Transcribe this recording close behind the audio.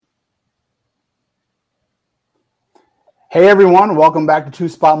Hey everyone, welcome back to Two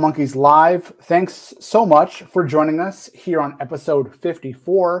Spot Monkeys Live. Thanks so much for joining us here on episode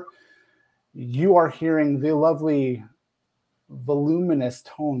 54. You are hearing the lovely, voluminous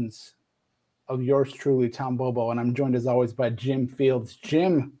tones of yours truly, Tom Bobo, and I'm joined as always by Jim Fields.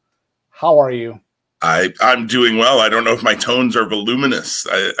 Jim, how are you? I'm doing well. I don't know if my tones are voluminous.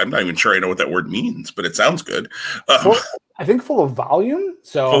 I'm not even sure I know what that word means, but it sounds good. I think full of volume.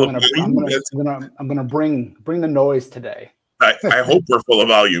 So I'm gonna bring the noise today. I hope we're full of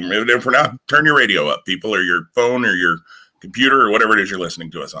volume. If we're not, turn your radio up, people, or your phone, or your computer, or whatever it is you're listening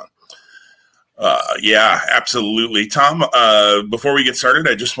to us on. Yeah, absolutely, Tom. Before we get started,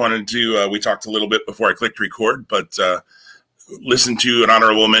 I just wanted to. We talked a little bit before I clicked record, but listen to an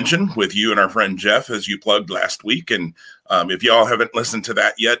honorable mention with you and our friend Jeff, as you plugged last week. And if y'all haven't listened to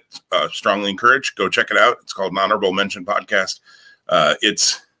that yet, strongly encourage, go check it out. It's called an Honorable Mention Podcast.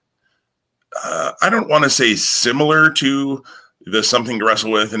 It's, I don't want to say similar to the Something to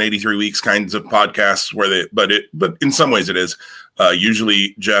Wrestle With in 83 Weeks kinds of podcasts but in some ways it is.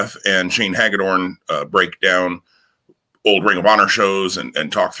 Usually Jeff and Shane Hagedorn break down old Ring of Honor shows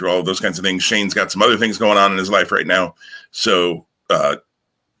and talk through all of those kinds of things. Shane's got some other things going on in his life right now. So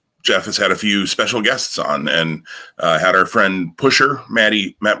Jeff has had a few special guests on and had our friend Pusher, Matt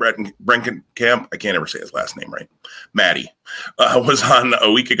Brenkenkamp. I can't ever say his last name right. Matty was on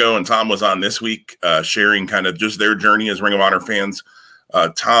a week ago, and Tom was on this week, sharing kind of just their journey as Ring of Honor fans.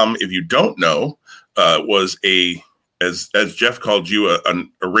 Tom, if you don't know, was as Jeff called you,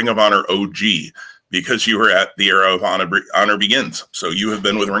 a Ring of Honor OG, because you were at the era of Honor Begins. So you have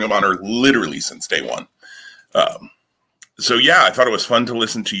been with Ring of Honor literally since day one. So yeah, I thought it was fun to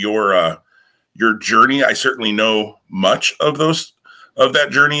listen to your journey. I certainly know much of that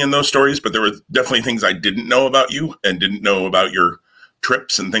journey and those stories, but there were definitely things I didn't know about you and didn't know about your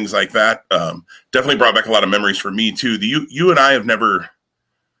trips and things like that. Definitely brought back a lot of memories for me too. You and I have never,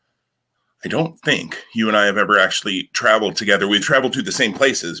 I don't think you and I have ever actually traveled together. We've traveled to the same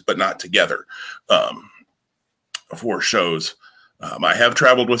places, but not together for shows. I have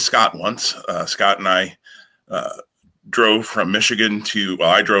traveled with Scott once. Scott and I drove from Michigan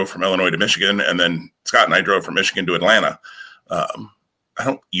I drove from Illinois to Michigan, and then Scott and I drove from Michigan to Atlanta.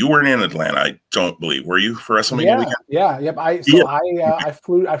 You weren't in Atlanta, I don't believe. Were you for WrestleMania weekend? Yeah, yep. I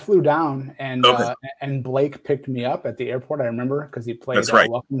flew down, and okay. And Blake picked me up at the airport. I remember because he played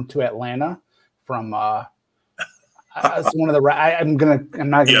Welcome to Atlanta from it's one of the I'm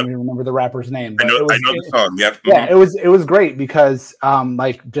not gonna remember the rapper's name, but I know the song. Yep. Yeah, it was great because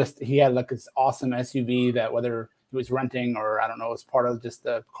he had like this awesome SUV that whether he was renting or I don't know, it was part of just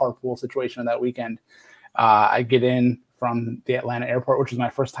the carpool situation of that weekend. I get in from the Atlanta airport, which is my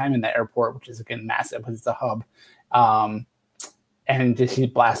first time in that airport, which is again massive because it's a hub. And just he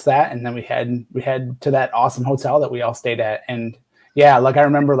blasts that, and then we head to that awesome hotel that we all stayed at. And yeah, like I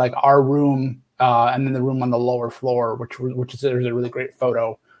remember like our room and then the room on the lower floor, which is there's a really great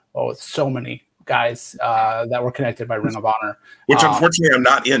photo with so many guys that were connected by Ring of Honor. Which unfortunately I'm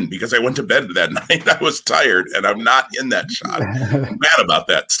not in because I went to bed that night. I was tired and I'm not in that shot. I'm mad about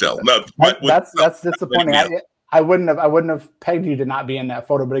that still. No, that's disappointing. I wouldn't have pegged you to not be in that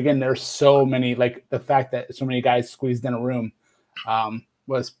photo, but again, there's so many, like the fact that so many guys squeezed in a room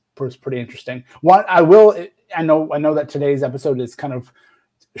was pretty interesting. I know that today's episode is kind of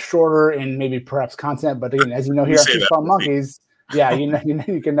shorter in maybe perhaps content, but again, as you know, here at Two Spot Monkeys, yeah,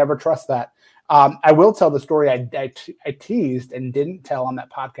 you can never trust that. I will tell the story I teased and didn't tell on that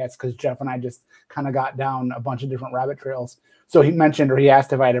podcast because Jeff and I just kind of got down a bunch of different rabbit trails. So he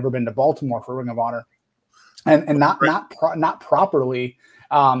asked if I had ever been to Baltimore for Ring of Honor. And not properly.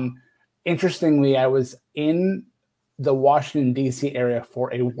 Interestingly, I was in the Washington, D.C. area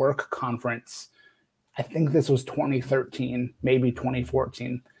for a work conference. I think this was 2013, maybe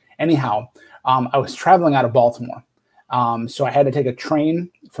 2014. Anyhow, I was traveling out of Baltimore. So I had to take a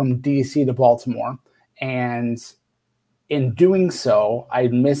train from D.C. to Baltimore. And in doing so, I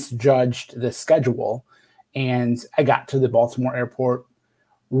misjudged the schedule. And I got to the Baltimore airport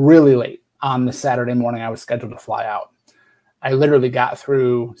really late. On the Saturday morning, I was scheduled to fly out. I literally got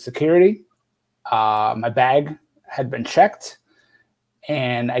through security. My bag had been checked,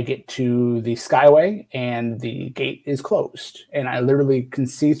 and I get to the Skyway, and the gate is closed. And I literally can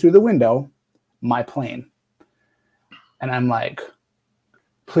see through the window my plane. And I'm like,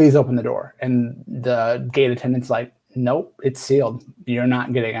 please open the door. And the gate attendant's like, nope, it's sealed. You're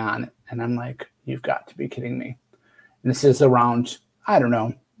not getting on. And I'm like, you've got to be kidding me. And this is around, I don't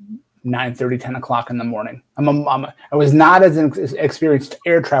know, 9:30, 10 o'clock in the morning. I was not as an experienced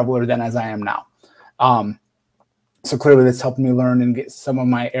air traveler then as I am now. So clearly this helped me learn and get some of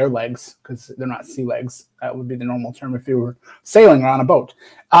my air legs, because they're not sea legs. That would be the normal term if you were sailing or on a boat.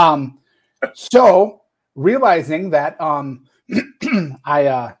 So realizing that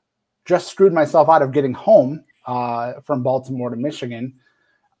I just screwed myself out of getting home from Baltimore to Michigan,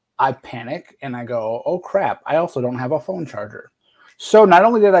 I panic and I go, oh crap, I also don't have a phone charger. So not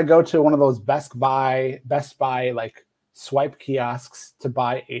only did I go to one of those Best Buy like swipe kiosks to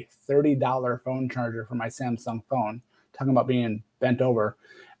buy a $30 phone charger for my Samsung phone, talking about being bent over.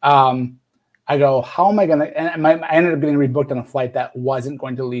 I go, how am I going to, and I ended up getting rebooked on a flight that wasn't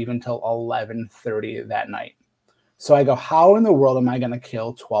going to leave until 11:30 that night. So I go, how in the world am I going to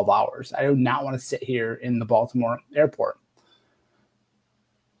kill 12 hours? I do not want to sit here in the Baltimore airport.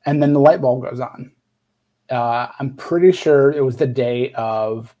 And then the light bulb goes on. I'm pretty sure it was the day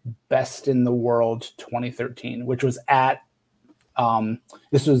of Best in the World 2013, which was at,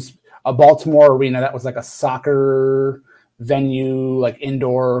 this was a Baltimore arena that was like a soccer venue, like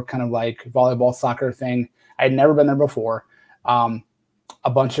indoor kind of like volleyball soccer thing. I had never been there before. A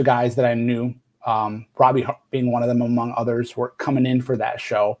bunch of guys that I knew, Robbie being one of them among others, were coming in for that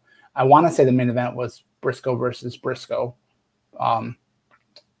show. I want to say the main event was Briscoe versus Briscoe.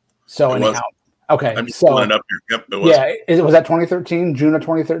 So anyhow. Okay, I'm just pulling it up here. Yep, it was. Yeah, was that 2013? June of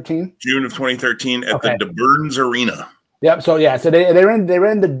 2013? June of 2013 at the DeBurns Arena. Yep. So yeah, so they ran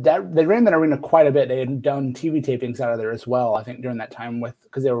that arena quite a bit. They had done TV tapings out of there as well, I think, during that time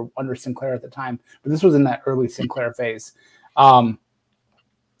because they were under Sinclair at the time. But this was in that early Sinclair phase.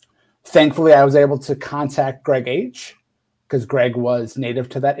 Thankfully, I was able to contact Greg H, because Greg was native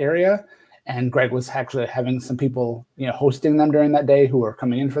to that area, and Greg was actually having some people, hosting them during that day who were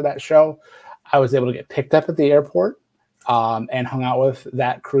coming in for that show. I was able to get picked up at the airport and hung out with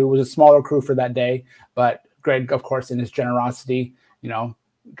that crew. It was a smaller crew for that day, but Greg, of course, in his generosity,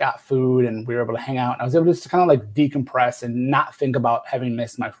 got food and we were able to hang out. And I was able to just kind of like decompress and not think about having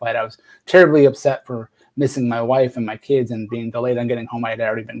missed my flight. I was terribly upset for missing my wife and my kids and being delayed on getting home. I had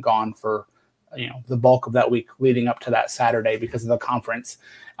already been gone for, the bulk of that week leading up to that Saturday because of the conference.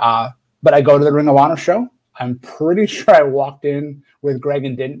 But I go to the Ring of Honor show. I'm pretty sure I walked in with Greg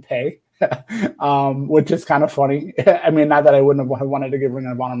and didn't pay. Which is kind of funny. I mean, not that I wouldn't have wanted to give Ring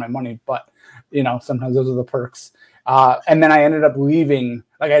of Honor my money, but sometimes those are the perks. And then I ended up leaving.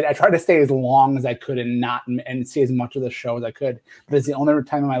 Like I tried to stay as long as I could and see as much of the show as I could. But it's the only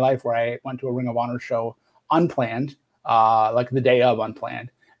time in my life where I went to a Ring of Honor show unplanned, like the day of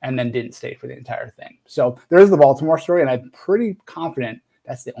unplanned, and then didn't stay for the entire thing. So there's the Baltimore story, and I'm pretty confident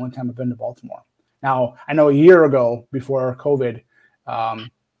that's the only time I've been to Baltimore. Now I know a year ago before COVID,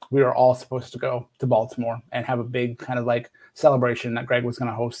 we were all supposed to go to Baltimore and have a big kind of like celebration that Greg was going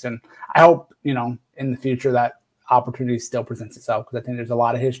to host. And I hope, in the future that opportunity still presents itself, because I think there's a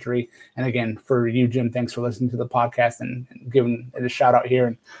lot of history. And again, for you, Jim, thanks for listening to the podcast and giving it a shout out here.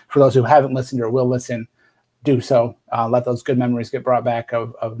 And for those who haven't listened or will listen, do so. Let those good memories get brought back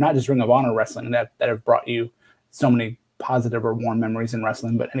of not just Ring of Honor wrestling that have brought you so many positive or warm memories in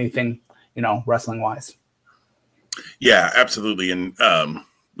wrestling, but anything, wrestling wise. Yeah, absolutely. And,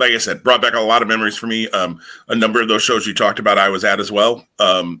 like I said, brought back a lot of memories for me. A number of those shows you talked about, I was at as well.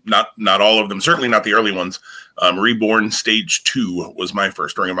 Not all of them, certainly not the early ones. Reborn Stage 2 was my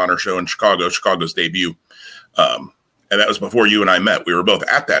first Ring of Honor show in Chicago's debut. And that was before you and I met. We were both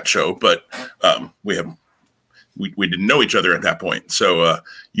at that show, but we didn't know each other at that point. So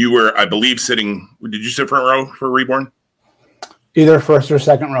you were, I believe, did you sit front row for Reborn? Either first or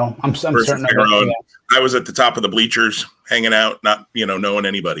second row. I'm certain of it. Yeah. I was at the top of the bleachers hanging out, not, knowing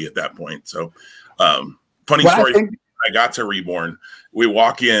anybody at that point. So funny story. I got to Reborn. We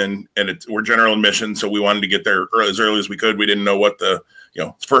walk in and we're general admission. So we wanted to get there as early as we could. We didn't know what the,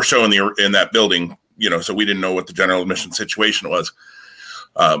 first show in that building, so we didn't know what the general admission situation was.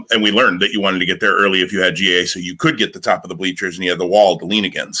 And we learned that you wanted to get there early if you had GA, so you could get the top of the bleachers and you had the wall to lean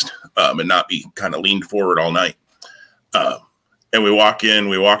against and not be kind of leaned forward all night. And we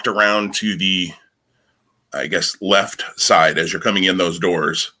walked around to the, I guess, left side as you're coming in those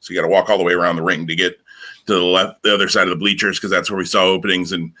doors. So you got to walk all the way around the ring to get to the other side of the bleachers, because that's where we saw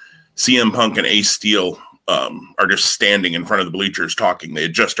openings. And CM Punk and Ace Steel are just standing in front of the bleachers talking. They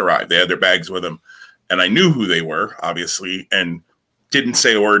had just arrived. They had their bags with them. And I knew who they were, obviously, and didn't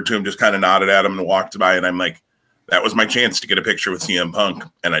say a word to him, just kind of nodded at him and walked by. And I'm like, that was my chance to get a picture with CM Punk,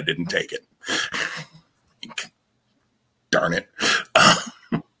 and I didn't take it. Darn it.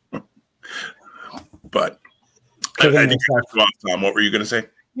 But I think Tom, what were you going to say?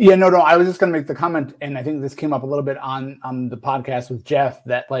 Yeah, no, I was just going to make the comment, and I think this came up a little bit on the podcast with Jeff,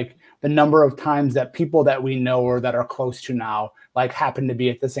 that like the number of times that people that we know or that are close to now, like happen to be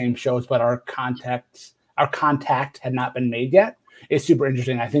at the same shows, but our our contact had not been made yet. It's super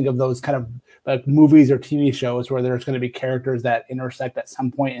interesting. I think of those kind of like movies or TV shows where there's going to be characters that intersect at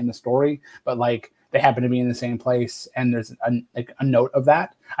some point in the story, but like they happen to be in the same place, and there's a note of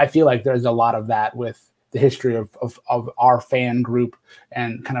that. I feel like there's a lot of that with the history of our fan group,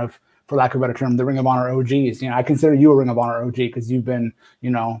 and kind of, for lack of a better term, the Ring of Honor OGs. I consider you a Ring of Honor OG because you've been,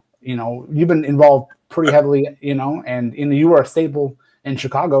 you've been involved pretty heavily, and you were a staple in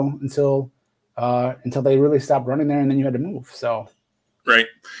Chicago until they really stopped running there, and then you had to move. So. Right.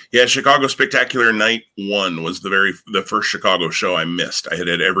 Yeah. Chicago Spectacular Night 1 was the first Chicago show I missed. I had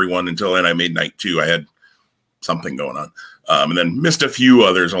every one until then. I made night 2. I had something going on, and then missed a few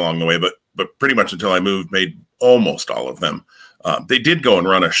others along the way, but pretty much until I moved, made almost all of them. They did go and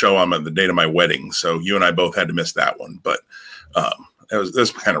run a show on the date of my wedding, so you and I both had to miss that one. But that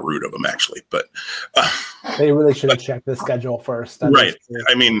was kind of rude of them, actually. But they really should have checked the schedule first. Right.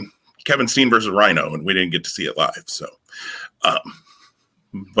 I mean, Kevin Steen versus Rhino, and we didn't get to see it live. So,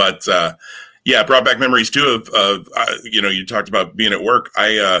 but yeah, brought back memories too of you talked about being at work.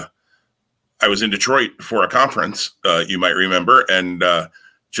 I was in Detroit for a conference, you might remember, and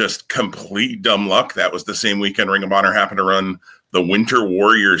just complete dumb luck. That was the same weekend Ring of Honor happened to run the Winter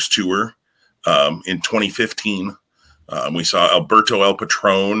Warriors tour in 2015. We saw Alberto El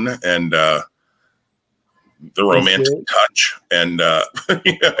Patron and the Romantic Touch, and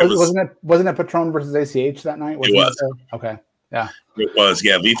wasn't it Patron versus ACH that night? It was. Okay. Yeah, it was.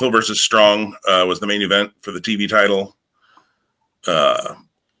 Yeah, Lethal versus Strong was the main event for the TV title.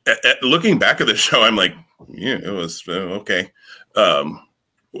 Looking back at the show, I'm like, yeah, it was okay.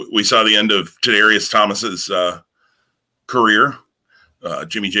 We saw the end of Tadarius Thomas's career.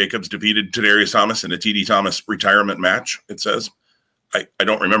 Jimmy Jacobs defeated Tadarius Thomas in a TD Thomas retirement match. It says, I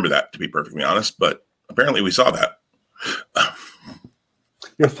don't remember that, to be perfectly honest, but apparently we saw that.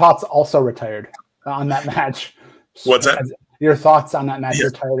 Your thoughts also retired on that match. What's that? Your thoughts on that match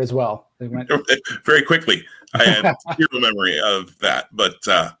retired as well. Very quickly. I have zero memory of that. But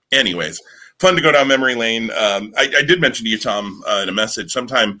anyways, fun to go down memory lane. I did mention to you, Tom, in a message,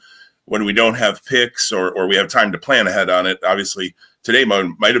 sometime when we don't have picks or we have time to plan ahead on it, obviously today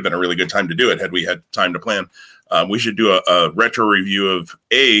might have been a really good time to do it had we had time to plan. We should do a retro review of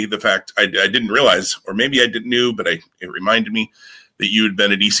the fact I didn't realize, or maybe I didn't know, but it reminded me that you had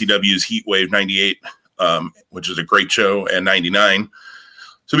been at ECW's Heat Wave 98, which is a great show, and 99.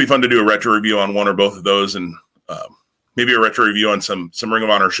 So it'd be fun to do a retro review on one or both of those, and maybe a retro review on some Ring of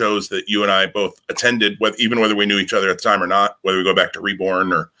Honor shows that you and I both attended, even whether we knew each other at the time or not, whether we go back to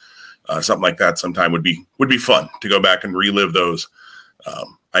Reborn or something like that sometime would be fun to go back and relive those.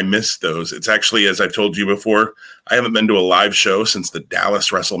 I missed those. It's actually, as I've told you before, I haven't been to a live show since the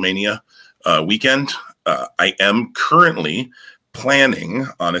Dallas WrestleMania weekend. I am currently planning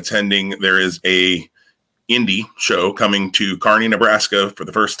on attending. There is a indie show coming to Kearney, Nebraska for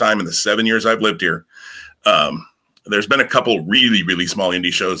the first time in the 7 years I've lived here. There's been a couple really, really small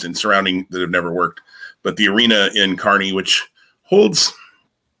indie shows in surrounding that have never worked, but the arena in Kearney, which holds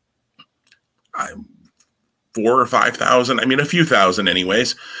 4,000 or 5,000, I mean, a few thousand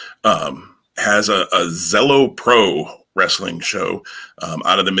anyways, has a Zello Pro wrestling show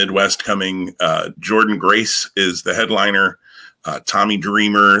out of the Midwest coming. Jordan Grace is the headliner. Tommy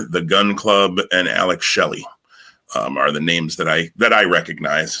Dreamer, the Gun Club, and Alex Shelley are the names that I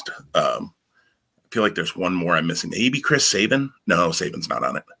recognized. I feel like there's one more I'm missing. Maybe Chris Sabin? No, Sabin's not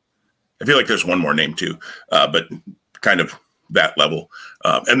on it. I feel like there's one more name too, but kind of that level.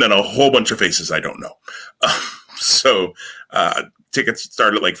 And then a whole bunch of faces I don't know. So tickets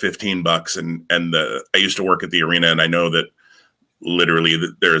start at like $15, and I used to work at the arena, and I know that literally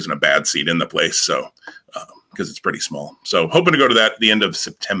there isn't a bad seat in the place. So because it's pretty small. So hoping to go to that at the end of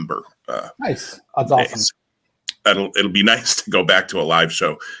September. Nice. That's awesome. It'll be nice to go back to a live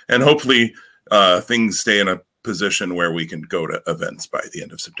show, and hopefully things stay in a position where we can go to events by the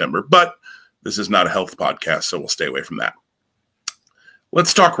end of September. But this is not a health podcast, so we'll stay away from that.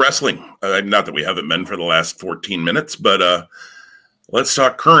 Let's talk wrestling. Not that we haven't been for the last 14 minutes, but let's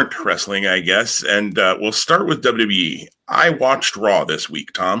talk current wrestling, I guess. And we'll start with WWE. I watched Raw this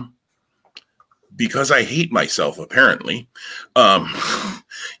week, Tom, because I hate myself, apparently.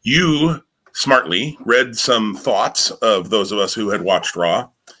 You smartly read some thoughts of those of us who had watched Raw,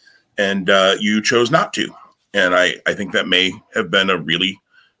 and you chose not to. And I think that may have been a really,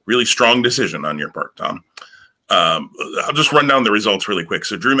 really strong decision on your part, Tom. I'll just run down the results really quick.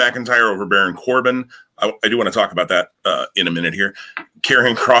 So Drew McIntyre over Baron Corbin. I do want to talk about that in a minute here.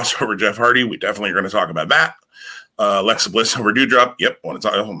 Karrion Kross over Jeff Hardy. We definitely are going to talk about that. Alexa Bliss over Doudrop. Yep. Want to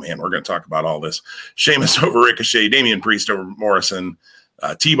talk? Oh man, we're going to talk about all this. Sheamus over Ricochet. Damian Priest over Morrison.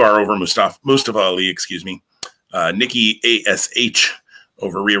 T-Bar over Mustafa Ali, excuse me. Nikki ASH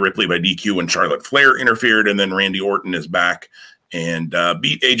over Rhea Ripley by DQ when Charlotte Flair interfered, and then Randy Orton is back and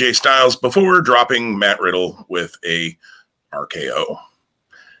beat AJ Styles before dropping Matt Riddle with a RKO.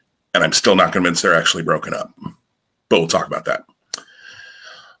 And I'm still not convinced they're actually broken up, but we'll talk about that.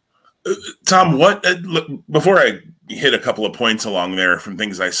 Tom, what before I hit a couple of points along there from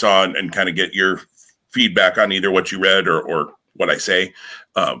things I saw and kind of get your feedback on either what you read or what I say,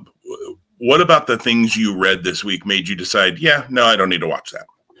 what about the things you read this week made you decide, yeah, no, I don't need to watch that?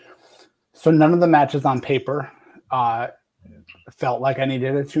 So none of the matches on paper felt like I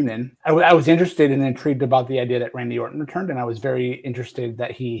needed to tune in. I was interested and intrigued about the idea that Randy Orton returned, and I was very interested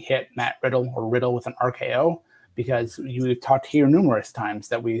that he hit Matt Riddle with an RKO, because you've talked here numerous times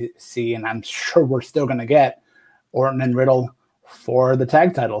that we see, and I'm sure we're still going to get Orton and Riddle for the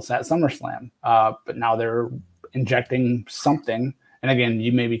tag titles at SummerSlam. But now they're injecting something. And again,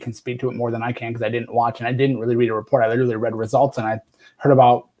 you maybe can speak to it more than I can because I didn't watch and I didn't really read a report. I literally read results and I heard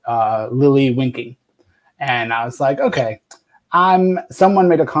about Lily winking. And I was like, okay, someone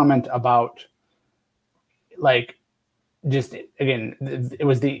made a comment about like, just again, it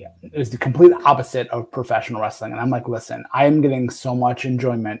was the complete opposite of professional wrestling. And I'm like, listen, I am getting so much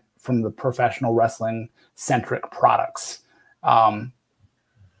enjoyment from the professional wrestling centric products. And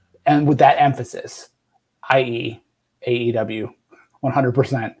with that emphasis, i.e. AEW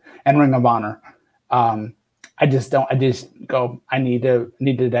 100% and Ring of Honor. I just need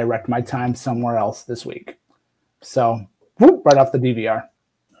to direct my time somewhere else this week. So right off the DVR.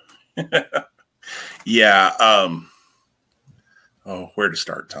 Yeah. Where to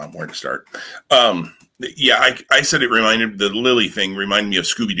start, Tom? Where to start? Yeah, I said the Lily thing reminded me of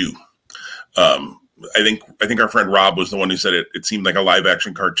Scooby-Doo. I think our friend Rob was the one who said it seemed like a live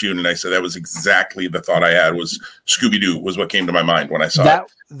action cartoon. And I said, that was exactly the thought I had, was Scooby-Doo was what came to my mind when I saw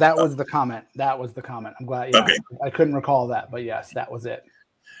it. That was the comment. That was the comment. I'm glad. Yeah, okay. I couldn't recall that, but yes, that was it.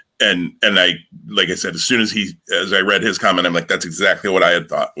 And I, like I said, as soon as I read his comment, I'm like, that's exactly what I had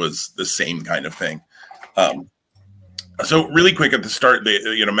thought was the same kind of thing. So really quick at the start,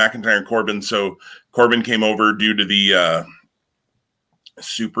 McIntyre and Corbin. So Corbin came over due to the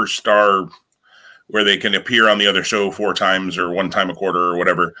Superstar, where they can appear on the other show 4 times or 1 time a quarter or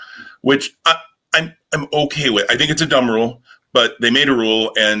whatever, which I'm okay with. I think it's a dumb rule, but they made a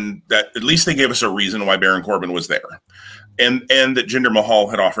rule, and that at least they gave us a reason why Baron Corbin was there, and that Jinder Mahal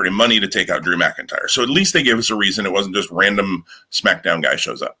had offered him money to take out Drew McIntyre. So at least they gave us a reason. It wasn't just random SmackDown guy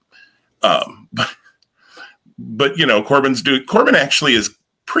shows up. But Corbin actually is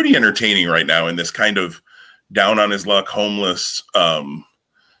pretty entertaining right now in this kind of down on his luck, homeless,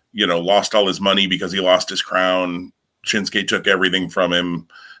 lost all his money because he lost his crown. Shinsuke took everything from him.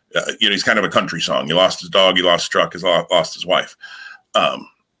 He's kind of a country song. He lost his dog, he lost his truck, he lost his wife.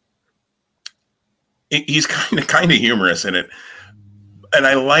 He's kind of humorous in it. And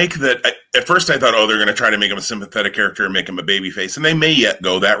I like that. At first I thought, they're going to try to make him a sympathetic character and make him a babyface. And they may yet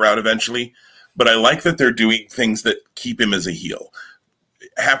go that route eventually. But I like that they're doing things that keep him as a heel.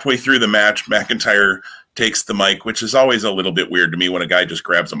 Halfway through the match, McIntyre takes the mic, which is always a little bit weird to me when a guy just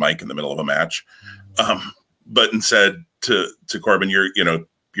grabs a mic in the middle of a match. But instead to Corbin, you're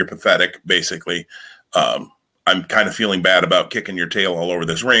pathetic, basically. I'm kind of feeling bad about kicking your tail all over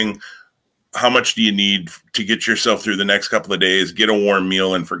this ring. How much do you need to get yourself through the next couple of days, get a warm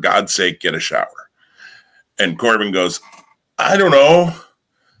meal, and for God's sake, get a shower? And Corbin goes, I don't know,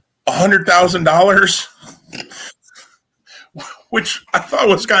 $100,000, which I thought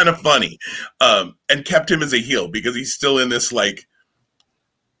was kind of funny, and kept him as a heel because he's still in this,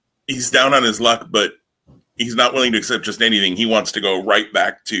 he's down on his luck, but he's not willing to accept just anything. He wants to go right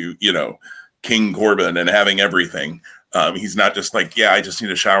back to, King Corbin and having everything. He's not just like, yeah, I just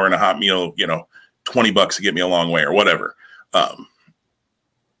need a shower and a hot meal, $20 to get me a long way or whatever.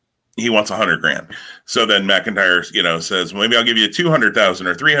 He wants $100,000. So then McIntyre, says, well, maybe I'll give you 200,000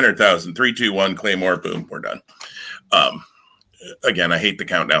 or 300,000, 3, 2, 1, Claymore, boom, we're done. Again, I hate the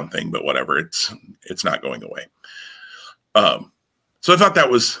countdown thing, but whatever. It's not going away. So I thought that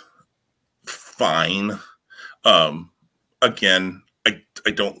was fine. Again,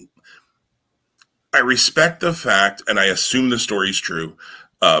 I respect the fact, and I assume the story's true,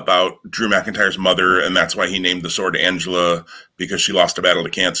 about Drew McIntyre's mother, and that's why he named the sword Angela, because she lost a battle to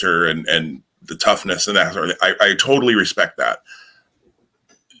cancer and the toughness and that sort of thing. I totally respect that.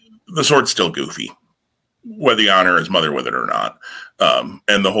 The sword's still goofy, whether you honor his mother with it or not.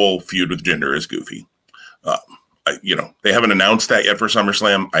 And the whole feud with Jinder is goofy. They haven't announced that yet for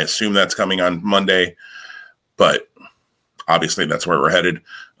SummerSlam. I assume that's coming on Monday, but obviously that's where we're headed.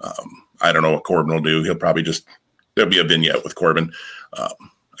 I don't know what Corbin will do. He'll probably just there'll be a vignette with Corbin.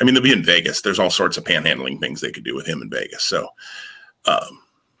 I mean, they'll be in Vegas. There's all sorts of panhandling things they could do with him in Vegas. So, I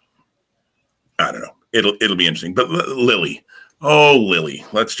don't know. It'll be interesting. But Lily,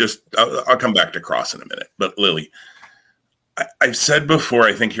 let's just. I'll come back to Cross in a minute. But Lily, I've said before,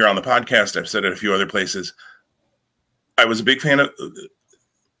 I think here on the podcast, I've said it a few other places. I was a big fan of.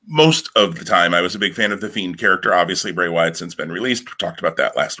 Most of the time, I was a big fan of the Fiend character. Obviously, Bray Wyatt since been released. We talked about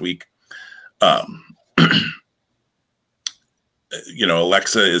that last week.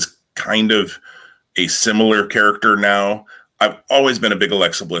 Alexa is kind of a similar character now. I've always been a big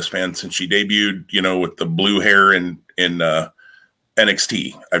Alexa Bliss fan since she debuted, with the blue hair in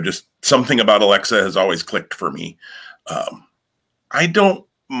NXT. Something about Alexa has always clicked for me. I don't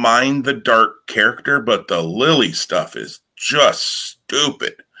mind the dark character, but the Lily stuff is just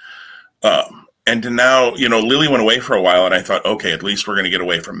stupid. And to now, Lily went away for a while, and I thought, okay, at least we're going to get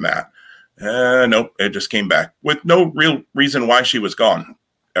away from that. Nope, it just came back with no real reason why she was gone,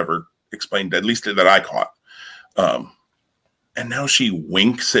 ever explained, at least that I caught. And now she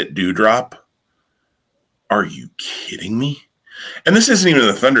winks at Doudrop. Are you kidding me? And this isn't even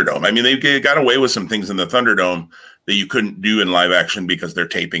the Thunderdome. I mean, they got away with some things in the Thunderdome that you couldn't do in live action because they're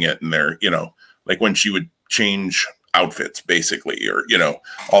taping it and they're, like when she would change outfits basically, or,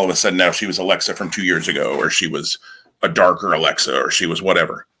 all of a sudden now she was Alexa from 2 years ago, or she was a darker Alexa, or she was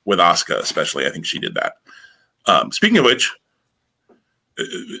whatever. With Asuka, especially, I think she did that. Speaking of which,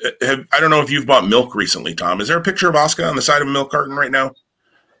 I don't know if you've bought milk recently, Tom. Is there a picture of Asuka on the side of a milk carton right now?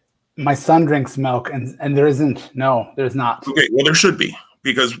 My son drinks milk, and there isn't. No, there's not. Okay, well, there should be,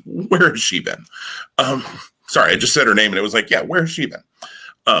 because where has she been? Sorry, I just said her name, and it was like, yeah, where has she been?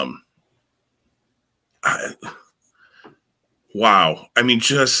 Wow. I mean,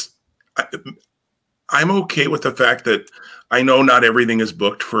 I'm okay with the fact that I know not everything is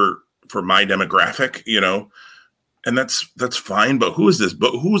booked for my demographic, and that's fine. But who is this?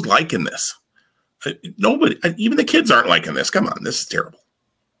 But who's liking this? Nobody, even the kids aren't liking this. Come on, this is terrible.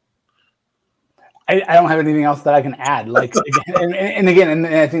 I don't have anything else that I can add. Like, and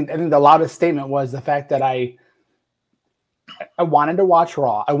I think the loudest statement was the fact that I wanted to watch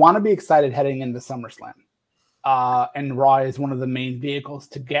Raw. I want to be excited heading into SummerSlam, and Raw is one of the main vehicles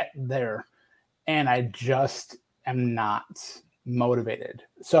to get there. And I just am not motivated.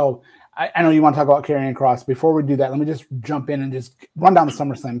 So I know you want to talk about Karrion Kross. Before we do that, let me just jump in and just run down the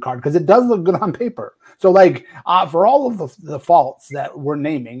SummerSlam card, because it does look good on paper. So, for all of the faults that we're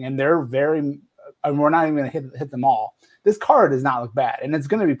naming, and they're we're not even going to hit them all, this card does not look bad. And it's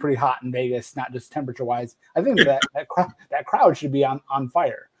going to be pretty hot in Vegas, not just temperature-wise. I think that crowd should be on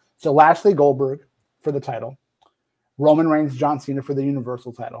fire. So Lashley Goldberg for the title. Roman Reigns, John Cena for the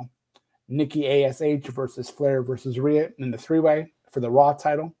Universal title. Nikki ASH versus Flair versus Rhea in the three-way for the Raw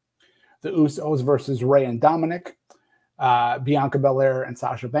title. The Usos versus Rey and Dominic. Bianca Belair and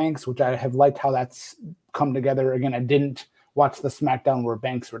Sasha Banks, which I have liked how that's come together. Again, I didn't watch the SmackDown where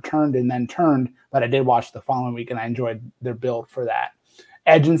Banks returned and then turned, but I did watch the following week, and I enjoyed their build for that.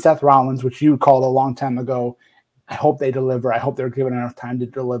 Edge and Seth Rollins, which you called a long time ago. I hope they deliver. I hope they're given enough time to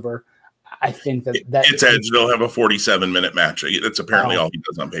deliver. I think that it's Edge. They'll have a 47-minute match. That's apparently all he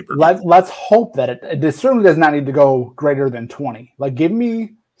does on paper. Let's hope that it certainly does not need to go greater than 20. Give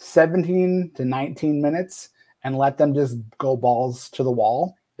me 17 to 19 minutes and let them just go balls to the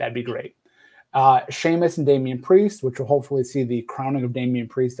wall. That'd be great. Sheamus and Damian Priest, which will hopefully see the crowning of Damian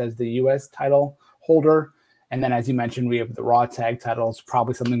Priest as the U.S. title holder. And then, as you mentioned, we have the Raw tag titles,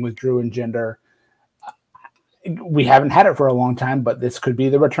 probably something with Drew and Jinder. We haven't had it for a long time, but this could be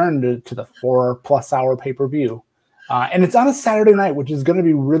the return to the 4+ hour pay-per-view. And it's on a Saturday night, which is going to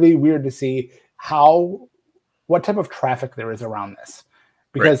be really weird to see what type of traffic there is around this.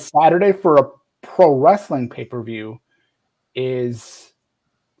 Because Saturday for a pro wrestling pay-per-view is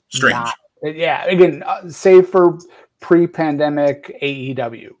strange. Again, save for pre-pandemic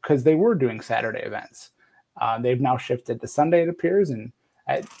AEW, because they were doing Saturday events. They've now shifted to Sunday, it appears, and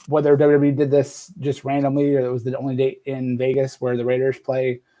whether WWE did this just randomly or it was the only date in Vegas where the Raiders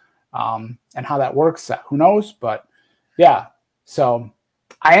play, and how that works, who knows? But yeah, so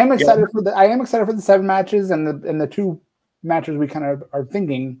I am excited for the 7 matches and the 2 matches we kind of are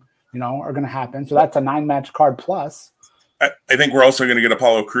thinking, are going to happen. So that's a 9-match card plus. I think we're also going to get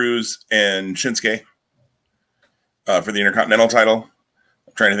Apollo Crews and Shinsuke for the Intercontinental title.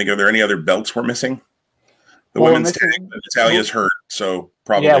 I'm trying to think, are there any other belts we're missing? The women's tag, Natalia's hurt, so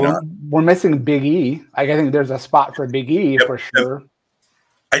probably not. We're missing Big E. I think there's a spot for Big E for sure.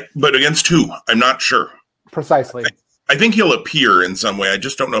 But against who? I'm not sure. Precisely. I think he'll appear in some way. I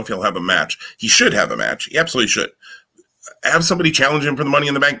just don't know if he'll have a match. He should have a match. He absolutely should. Have somebody challenge him for the Money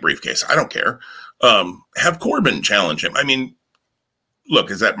in the Bank briefcase. I don't care. Have Corbin challenge him. I mean,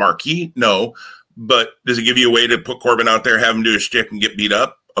 look, is that marquee? No. But does it give you a way to put Corbin out there, have him do his shtick and get beat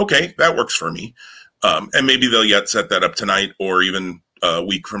up? Okay, that works for me. And maybe they'll yet set that up tonight or even a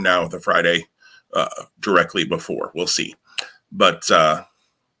week from now, the Friday directly before. We'll see. But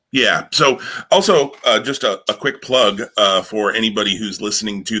yeah. So also just a quick plug for anybody who's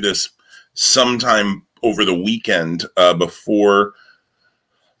listening to this sometime over the weekend before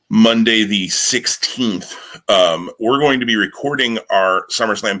Monday the 16th. We're going to be recording our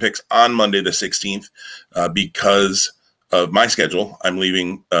SummerSlam picks on Monday the 16th because of my schedule. I'm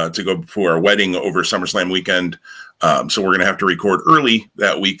leaving to go for a wedding over SummerSlam weekend. So we're going to have to record early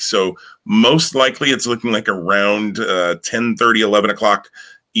that week. So most likely it's looking like around 10:30, 11 o'clock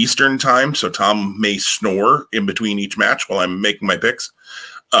Eastern time. So Tom may snore in between each match while I'm making my picks.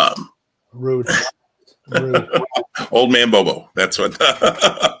 Rude. Old man Bobo. That's what.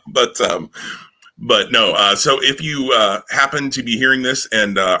 But no. So if you happen to be hearing this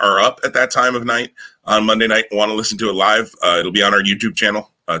and are up at that time of night on Monday night and want to listen to it live, it'll be on our YouTube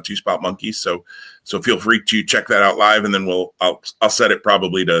channel, Two Spot Monkeys. So feel free to check that out live, and then I'll set it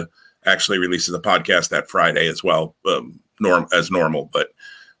probably to actually release as a podcast that Friday as well, as normal. But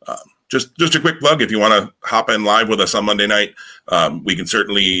just a quick plug, if you want to hop in live with us on Monday night, we can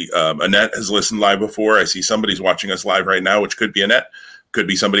certainly, Annette has listened live before. I see somebody's watching us live right now, which could be Annette, could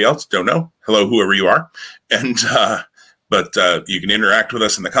be somebody else. Don't know. Hello, whoever you are. And, but you can interact with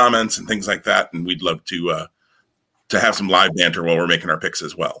us in the comments and things like that. And we'd love to have some live banter while we're making our picks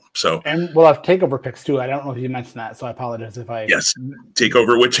as well. So, and we'll have takeover picks too. I don't know if you mentioned that, so I apologize if I. Yes,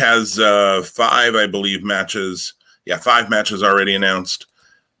 takeover, which has 5, I believe, matches. Yeah, 5 matches already announced.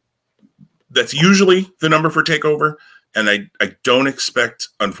 That's usually the number for takeover, and I don't expect,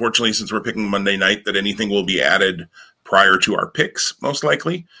 unfortunately, since we're picking Monday night, that anything will be added prior to our picks, most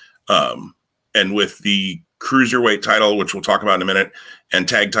likely. And with the cruiserweight title, which we'll talk about in a minute, and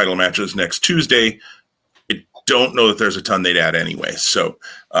tag title matches next Tuesday, don't know that there's a ton they'd add anyway. So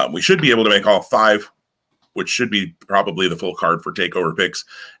we should be able to make all 5, which should be probably the full card for takeover picks,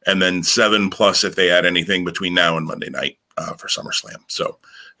 and then 7 plus if they add anything between now and Monday night for SummerSlam. So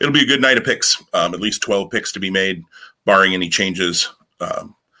it'll be a good night of picks, at least 12 picks to be made, barring any changes,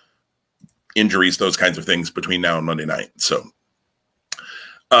 injuries, those kinds of things between now and Monday night. So,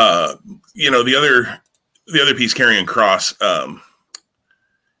 the other piece, Karrion Kross,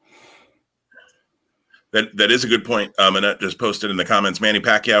 That is a good point. Annette just posted in the comments, Manny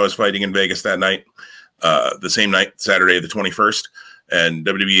Pacquiao is fighting in Vegas that night, the same night, Saturday the 21st. And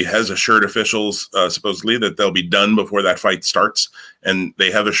WWE has assured officials, supposedly, that they'll be done before that fight starts. And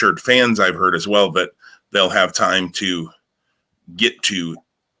they have assured fans, I've heard as well, that they'll have time to get to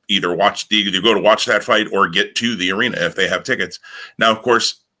either go to watch that fight or get to the arena if they have tickets. Now, of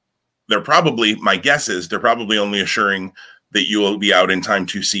course, my guess is they're probably only assuring that you will be out in time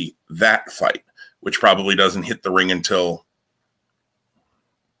to see that fight, which probably doesn't hit the ring until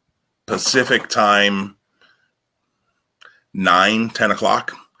Pacific time, 9, 10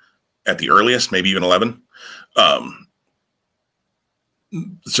 o'clock at the earliest, maybe even 11.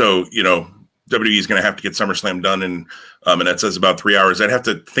 So, WWE is going to have to get SummerSlam done and that says about 3 hours. I'd have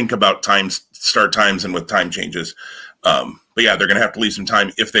to think about start times and with time changes. But yeah, they're going to have to leave some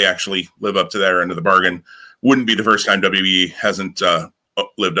time if they actually live up to their end of the bargain. Wouldn't be the first time WWE hasn't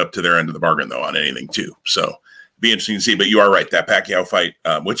lived up to their end of the bargain, though, on anything, too. So it'd be interesting to see. But you are right, that Pacquiao fight,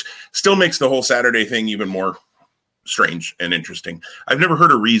 which still makes the whole Saturday thing even more strange and interesting. I've never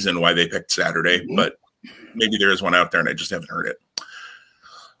heard a reason why they picked Saturday, but maybe there is one out there and I just haven't heard it.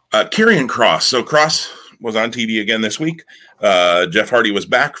 Karrion Kross. So Kross was on TV again this week. Jeff Hardy was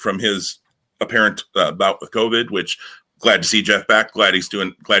back from his apparent bout with COVID, which glad to see Jeff back. Glad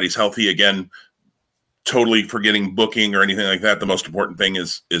he's healthy again. Totally forgetting booking or anything like that. The most important thing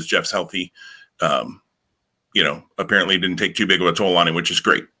is Jeff's healthy. Apparently didn't take too big of a toll on him, which is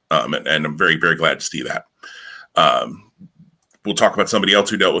great. And I'm very, very glad to see that. We'll talk about somebody else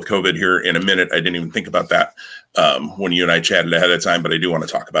who dealt with COVID here in a minute. I didn't even think about that when you and I chatted ahead of time, but I do want to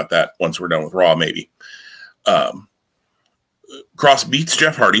talk about that once we're done with Raw, maybe. Kross beats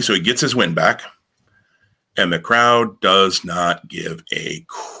Jeff Hardy, so he gets his win back. And the crowd does not give a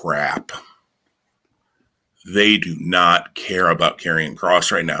crap. They do not care about Karrion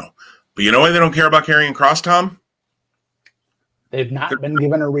Kross right now. But you know why they don't care about Karrion Kross, Tom? They've not been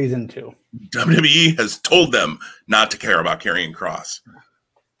given a reason to. WWE has told them not to care about Karrion Kross.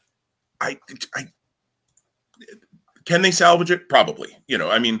 Can they salvage it? Probably.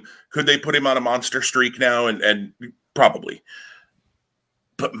 Could they put him on a monster streak now? And probably.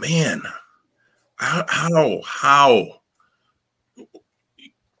 But man, how?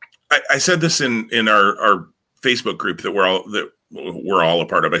 I said this in our Facebook group that we're all a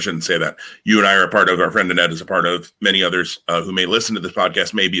part of. I shouldn't say that. You and I are a part of. Our friend Annette is a part of. Many others who may listen to this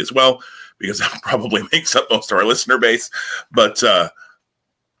podcast may be as well, because that probably makes up most of our listener base. But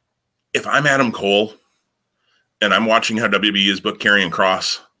if I'm Adam Cole and I'm watching how WWE has booked Karrion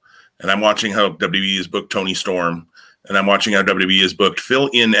Kross, and I'm watching how WWE has booked Tony Storm, and I'm watching how WWE has booked fill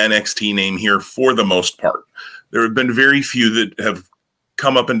in NXT name here for the most part, there have been very few that have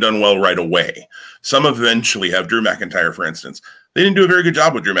come up and done well right away. Some eventually have. Drew McIntyre, for instance. They didn't do a very good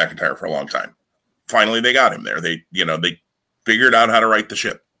job with Drew McIntyre for a long time. Finally, they got him there. They figured out how to right the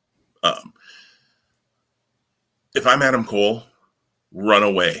ship. If I'm Adam Cole, run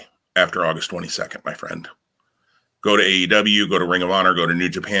away after August 22nd, my friend. Go to AEW, go to Ring of Honor, go to New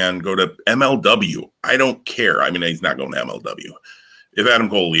Japan, go to MLW. I don't care. I mean, he's not going to MLW. If Adam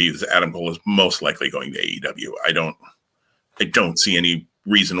Cole leaves, Adam Cole is most likely going to AEW. I don't see any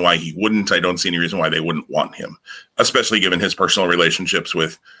reason why he wouldn't. I don't see any reason why they wouldn't want him, especially given his personal relationships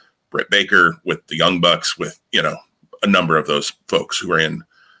with Britt Baker, with the Young Bucks, with, a number of those folks who are in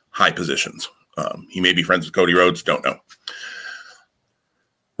high positions. He may be friends with Cody Rhodes. Don't know.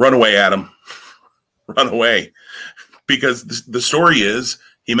 Run away, Adam. Run away. Because the story is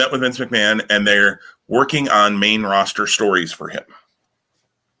he met with Vince McMahon and they're working on main roster stories for him.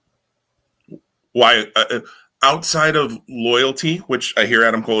 Why? Outside of loyalty, which I hear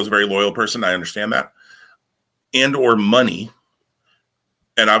Adam Cole is a very loyal person. I understand that. And or money.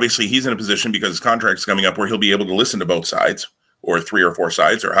 And obviously he's in a position because his contract's coming up where he'll be able to listen to both sides, or 3 or 4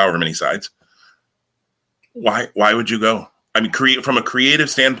 sides, or however many sides. Why would you go? I mean, from a creative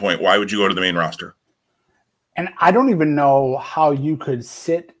standpoint, why would you go to the main roster? And I don't even know how you could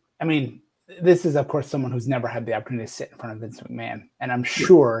sit. I mean, this is, of course, someone who's never had the opportunity to sit in front of Vince McMahon. And I'm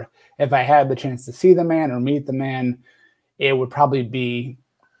sure if I had the chance to see the man or meet the man, it would probably be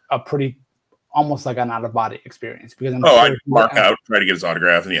a pretty, almost like an out-of-body experience. Because I'd mark out, try to get his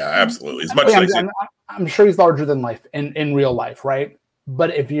autograph. And yeah, absolutely. As much as I'm sure he's larger than life in real life, right?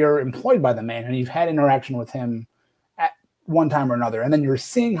 But if you're employed by the man and you've had interaction with him at one time or another, and then you're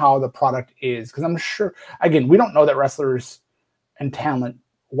seeing how the product is, because I'm sure, again, we don't know that wrestlers and talent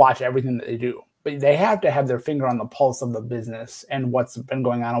watch everything that they do, but they have to have their finger on the pulse of the business and what's been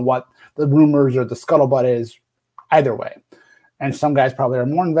going on and what the rumors or the scuttlebutt is either way. And some guys probably are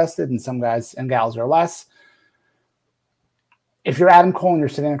more invested and some guys and gals are less. If you're Adam Cole and you're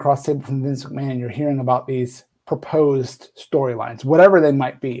sitting across the table from Vince McMahon and you're hearing about these proposed storylines, whatever they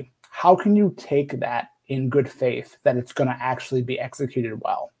might be, how can you take that in good faith that it's going to actually be executed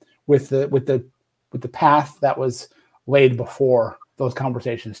well with the path that was laid before those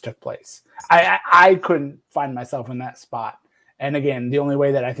conversations took place? I couldn't find myself in that spot. And again, the only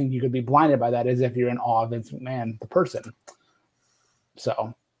way that I think you could be blinded by that is if you're in awe of Vince McMahon, the person.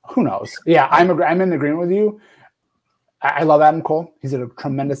 So who knows? Yeah, I'm in agreement with you. I love Adam Cole. He's a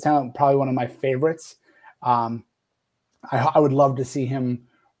tremendous talent, probably one of my favorites. I would love to see him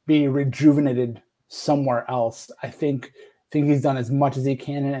be rejuvenated somewhere else. I think he's done as much as he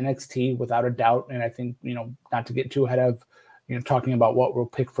can in NXT without a doubt. And I think, not to get too ahead of, talking about what we'll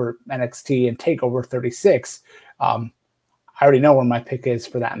pick for NXT and TakeOver 36. I already know where my pick is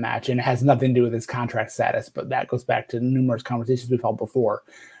for that match, and it has nothing to do with his contract status, but that goes back to numerous conversations we've held before.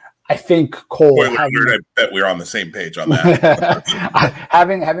 I think Cole. I bet we're on the same page on that.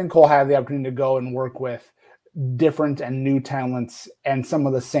 having Cole have the opportunity to go and work with different and new talents and some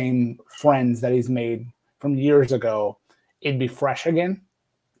of the same friends that he's made from years ago, it'd be fresh again,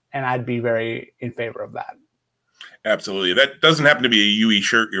 and I'd be very in favor of that. Absolutely. That doesn't happen to be a UE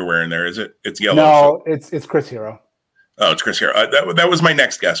shirt you're wearing there, is it? It's yellow. No, it's Chris Hero. Oh, it's Chris Hero. That was my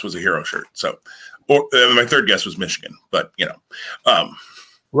next guess, was a Hero shirt. So, my third guess was Michigan, but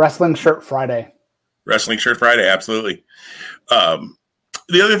Wrestling Shirt Friday. Wrestling Shirt Friday, absolutely.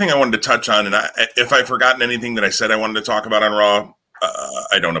 The other thing I wanted to touch on, and if I've forgotten anything that I said I wanted to talk about on Raw,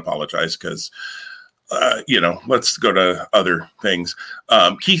 I don't apologize because, let's go to other things.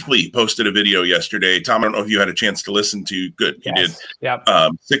 Keith Lee posted a video yesterday. Tom, I don't know if you had a chance to listen to. Good, you did. Yep.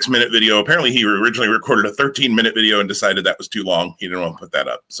 6-minute video. Apparently, he originally recorded a 13-minute video and decided that was too long. He didn't want to put that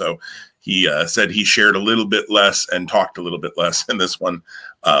up. So he said he shared a little bit less and talked a little bit less in this one.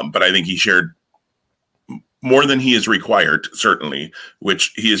 But I think he shared more than he is required, certainly,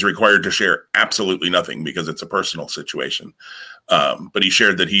 which he is required to share absolutely nothing because it's a personal situation. But he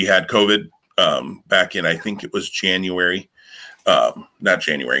shared that he had COVID back in, I think it was January. Not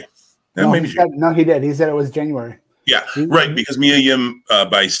January. No, he did. He said it was January. Yeah, right. Because Mia Yim,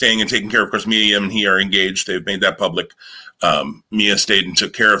 by staying and taking care, of course, Mia Yim and he are engaged. They've made that public. Mia stayed and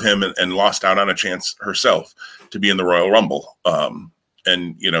took care of him and lost out on a chance herself to be in the Royal Rumble.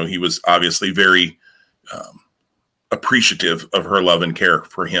 And, he was obviously very appreciative of her love and care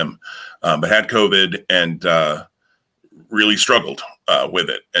for him, but had COVID and really struggled with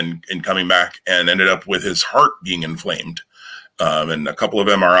it and coming back, and ended up with his heart being inflamed and a couple of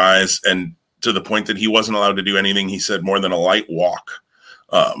MRIs, and to the point that he wasn't allowed to do anything, he said, more than a light walk,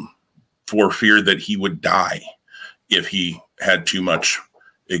 for fear that he would die if he had too much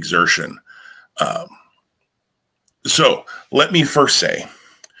exertion. So let me first say,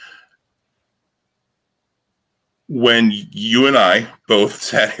 when you and I both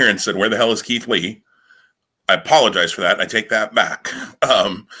sat here and said, where the hell is Keith Lee? I apologize for that. I take that back.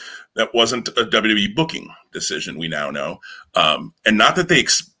 That wasn't a WWE booking decision, we now know. And not that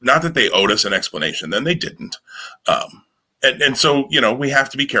they owed us an explanation, then they didn't. And so, we have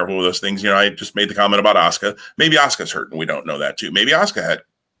to be careful with those things. I just made the comment about Asuka. Maybe Asuka's hurt and we don't know that too. Maybe Asuka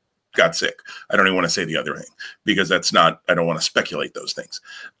got sick. I don't even want to say the other thing because I don't want to speculate those things.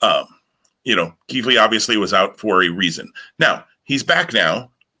 Keith Lee obviously was out for a reason. Now, he's back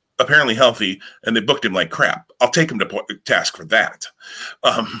now, apparently healthy, and they booked him like crap. I'll take him to task for that.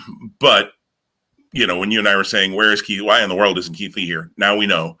 But, when you and I were saying, where is Keith? Why in the world isn't Keith Lee here? Now we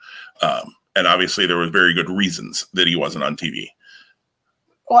know. And obviously there were very good reasons that he wasn't on TV.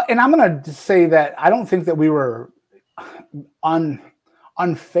 Well, and I'm going to say that I don't think that we were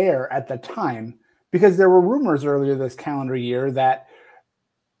unfair at the time, because there were rumors earlier this calendar year that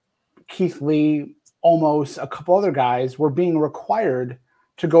Keith Lee, almost a couple other guys, were being required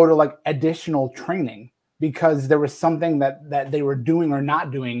to go to like additional training because there was something that they were doing or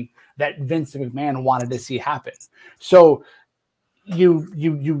not doing that Vince McMahon wanted to see happen. So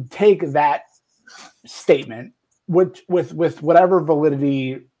you take that statement with whatever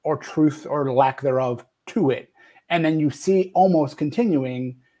validity or truth or lack thereof to it, and then you see almost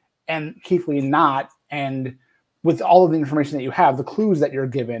continuing and Keith Lee not, and with all of the information that you have, the clues that you're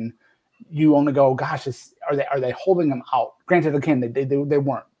given, you only go, gosh, are they holding him out? Granted, again, they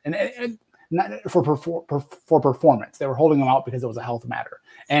weren't, and not for performance. They were holding him out because it was a health matter.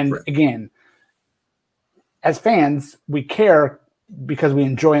 And right. Again, as fans, we care because we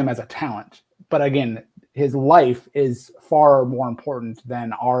enjoy him as a talent. But again, his life is far more important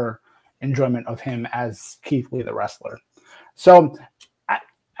than our enjoyment of him as Keith Lee, the wrestler. So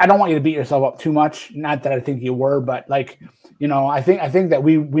I don't want you to beat yourself up too much. Not that I think you were, but I think that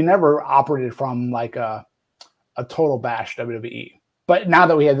we never operated from like a total bash WWE. But now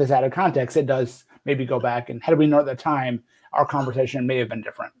that we have this added context, it does maybe go back, and had we known at the time, our conversation may have been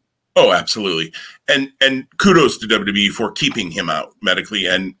different. Oh, absolutely. And kudos to WWE for keeping him out medically.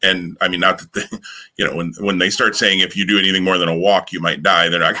 And I mean, not that they, when they start saying, if you do anything more than a walk, you might die,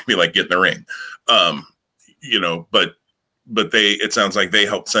 they're not going to be like, get in the ring. But it sounds like they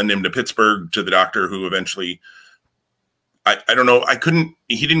helped send him to Pittsburgh to the doctor who eventually, I don't know.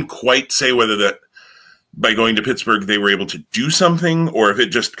 He didn't quite say whether that by going to Pittsburgh, they were able to do something, or if it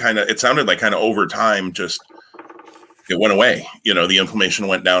just it sounded like kind of over time, just it went away. The inflammation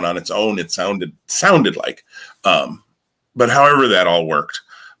went down on its own. It sounded like, but however that all worked,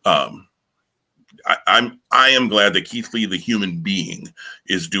 I am glad that Keith Lee, the human being,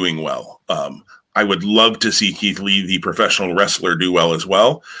 is doing well. I would love to see Keith Lee, the professional wrestler, do well as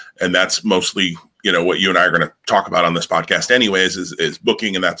well. And that's mostly, what you and I are going to talk about on this podcast anyways, is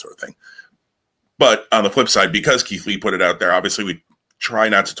booking and that sort of thing. But on the flip side, because Keith Lee put it out there, obviously we try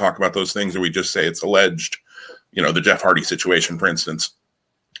not to talk about those things, or we just say it's alleged. The Jeff Hardy situation, for instance,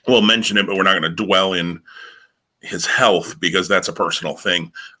 we'll mention it, but we're not going to dwell in his health because that's a personal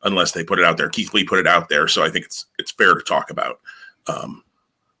thing unless they put it out there. Keith Lee put it out there, so I think it's fair to talk about.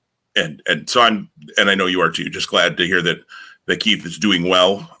 And so I know you are too, just glad to hear that Keith is doing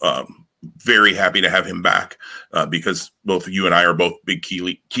well. Very happy to have him back because both you and I are both big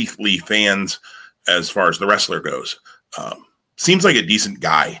Keith Lee fans as far as the wrestler goes. Seems like a decent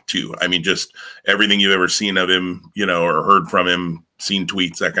guy too. I mean, just everything you've ever seen of him, or heard from him, seen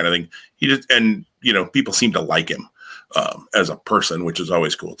tweets, that kind of thing. People seem to like him as a person, which is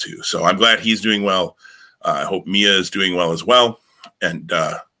always cool too. So I'm glad he's doing well. I hope Mia is doing well as well. And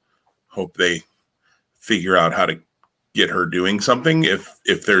hope they figure out how to get her doing something.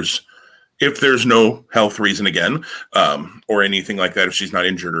 If there's no health reason again, or anything like that, if she's not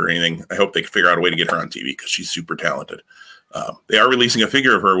injured or anything, I hope they can figure out a way to get her on TV because she's super talented. They are releasing a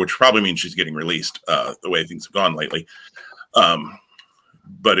figure of her, which probably means she's getting released the way things have gone lately.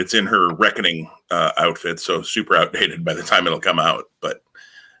 But it's in her Reckoning outfit, so super outdated by the time it'll come out. But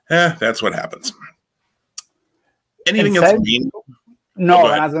that's what happens. Anything else?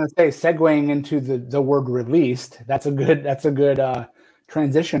 No, and I was going to say, segueing into the word released, that's a good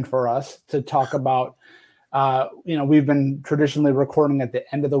transition for us to talk about We've been traditionally recording at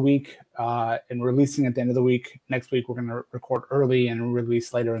the end of the week and releasing at the end of the week. Next week, we're going to record early and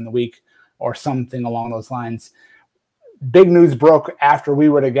release later in the week or something along those lines. Big news broke after we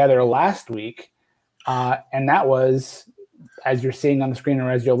were together last week. And that was, as you're seeing on the screen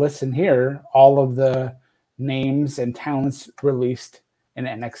or as you'll listen here, all of the names and talents released in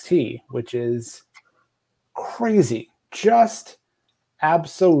NXT, which is crazy. Just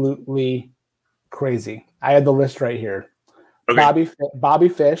absolutely crazy. I had the list right here. Okay. Bobby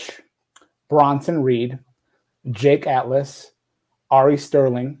Fish, Bronson Reed, Jake Atlas, Ari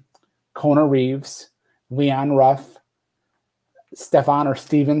Sterling, Kona Reeves, Leon Ruff,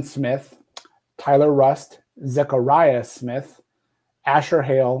 Stephen Smith, Tyler Rust, Zechariah Smith, Asher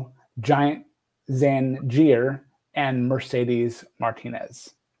Hale, Giant Zangier, and Mercedes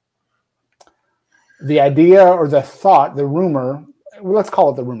Martinez. The idea or the thought, the rumor, let's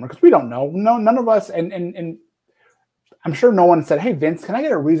call it the rumor because we don't know. No, none of us, and I'm sure no one said, "Hey Vince, can I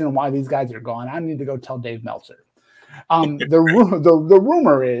get a reason why these guys are gone? I need to go tell Dave Meltzer." The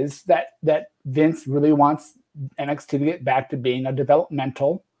rumor is that Vince really wants NXT to get back to being a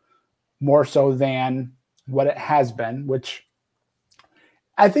developmental, more so than what it has been, which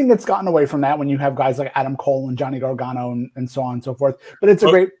I think it's gotten away from that when you have guys like Adam Cole and Johnny Gargano and so on and so forth. But it's a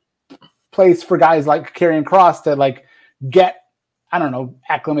great place for guys like Karrion Kross to like get, I don't know,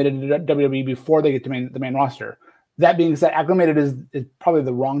 acclimated to WWE before they get to the main roster. That being said, acclimated is probably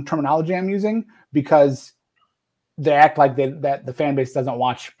the wrong terminology I'm using because they act like that the fan base doesn't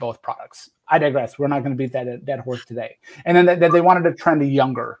watch both products. I digress. We're not going to beat that horse today. And then that they wanted to trend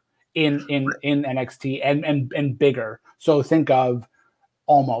younger in NXT and bigger. So think of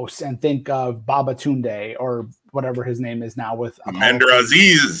Almost and think of Babatunde or whatever his name is now with Commander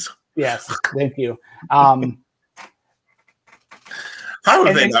Aziz. Yes, thank you. How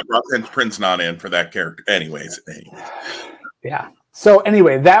have they not brought Prince Nana in for that character? Anyways. Yeah. So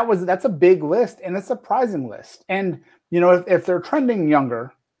anyway, that's a big list and a surprising list. And if they're trending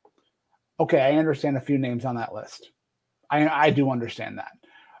younger, okay, I understand a few names on that list. I do understand that.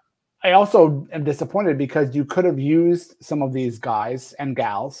 I also am disappointed because you could have used some of these guys and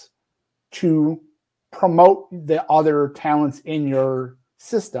gals to promote the other talents in your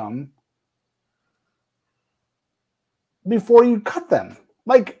system before you cut them.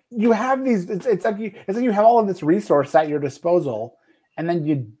 Like you have these, it's like you have all of this resource at your disposal, and then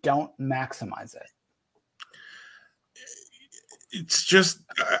you don't maximize it. It's just,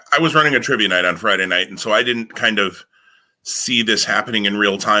 I was running a trivia night on Friday night, and so I didn't kind of see this happening in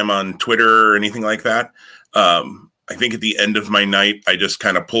real time on Twitter or anything like that. I think at the end of my night, I just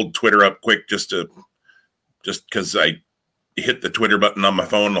kind of pulled Twitter up quick just because I hit the Twitter button on my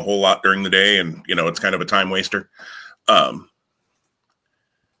phone a whole lot during the day, and it's kind of a time waster.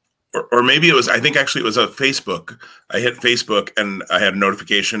 Or maybe it was, I think actually it was a Facebook. I hit Facebook and I had a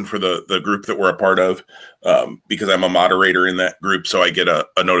notification for the group that we're a part of because I'm a moderator in that group. So I get a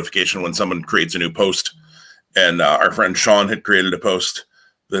notification when someone creates a new post. And our friend Sean had created a post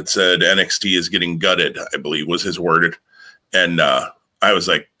that said NXT is getting gutted, I believe was his worded. And I was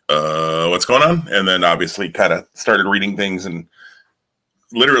like, what's going on? And then obviously kind of started reading things and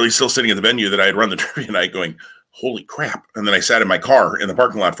literally still sitting at the venue that I had run the trivia night going, holy crap. And then I sat in my car in the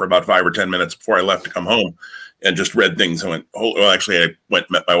parking lot for about 5 or 10 minutes before I left to come home and just read things. I went, actually I went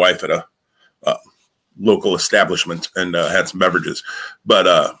and met my wife at a local establishment and had some beverages.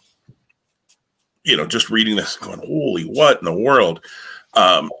 But, just reading this going, holy, what in the world?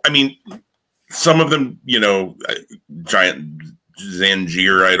 I mean, some of them, Giant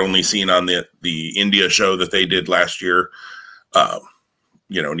Zangier I'd only seen on the India show that they did last year.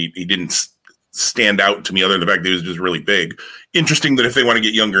 And he didn't stand out to me other than the fact that he was just really big. Interesting that if they want to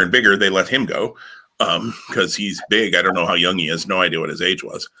get younger and bigger, they let him go because he's big. I don't know how young he is. No idea what his age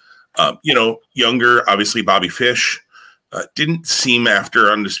was. Younger, obviously Bobby Fish. Didn't seem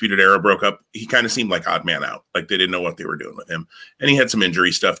after Undisputed Era broke up. He kind of seemed like odd man out. Like they didn't know what they were doing with him. And he had some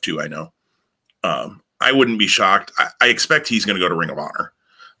injury stuff too, I know. I wouldn't be shocked. I expect he's going to go to Ring of Honor.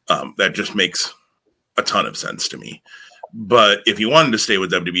 That just makes a ton of sense to me. But if he wanted to stay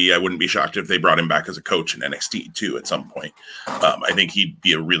with WWE, I wouldn't be shocked if they brought him back as a coach in NXT too at some point. I think he'd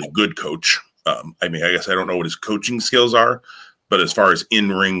be a really good coach. I guess I don't know what his coaching skills are, but as far as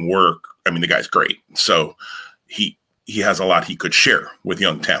in-ring work, the guy's great. So he has a lot he could share with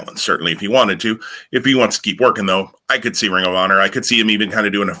young talent, certainly if he wanted to. If he wants to keep working, though, I could see Ring of Honor. I could see him even kind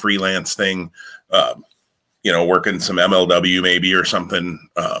of doing a freelance thing, working some MLW maybe or something.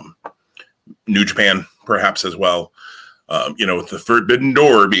 New Japan, perhaps, as well. With the forbidden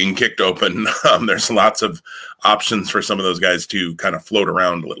door being kicked open, there's lots of options for some of those guys to kind of float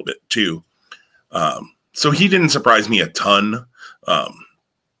around a little bit, too. So he didn't surprise me a ton.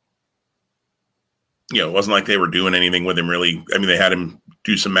 It wasn't like they were doing anything with him really. I mean, they had him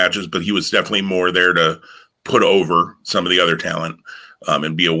do some matches, but he was definitely more there to put over some of the other talent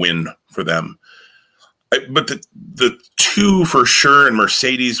and be a win for them. But the two for sure, and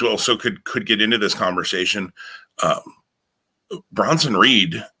Mercedes also could get into this conversation. Bronson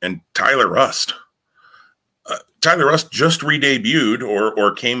Reed and Tyler Rust. Tyler Rust just re-debuted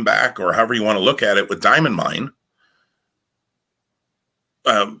or came back, or however you want to look at it, with Diamond Mine.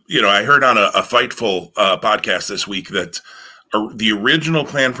 I heard on a Fightful podcast this week that the original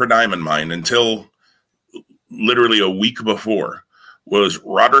plan for Diamond Mine until literally a week before was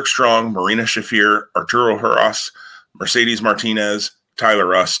Roderick Strong, Marina Shafir, Arturo Hurras, Mercedes Martinez, Tyler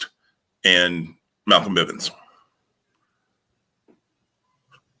Rust, and Malcolm Bivens.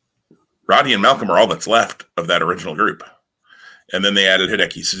 Roddy and Malcolm are all that's left of that original group. And then they added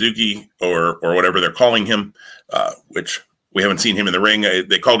Hideki Suzuki or whatever they're calling him, which we haven't seen him in the ring.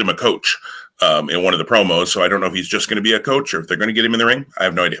 They called him a coach in one of the promos, so I don't know if he's just going to be a coach or if they're going to get him in the ring. I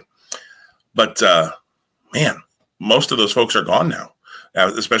have no idea. But, man, most of those folks are gone now,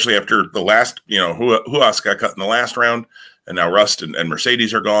 especially after the last, Huas got cut in the last round, and now Rust and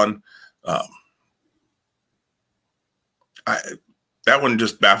Mercedes are gone. That one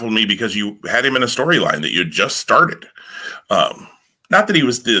just baffled me because you had him in a storyline that you had just started. Not that he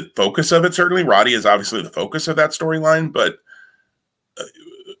was the focus of it, certainly. Roddy is obviously the focus of that storyline, but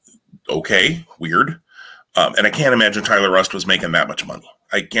okay, weird. And I can't imagine Tyler Rust was making that much money.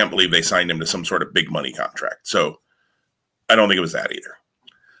 I can't believe they signed him to some sort of big money contract. So I don't think it was that either.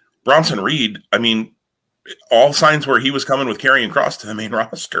 Bronson Reed, I mean, all signs were he was coming with Karrion Kross to the main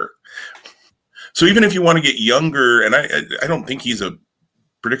roster. So even if you want to get younger, and I don't think he's a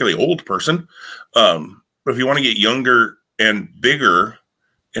particularly old person, but if you want to get younger and bigger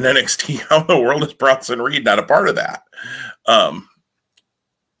in NXT, how in the world is Bronson Reed not a part of that? And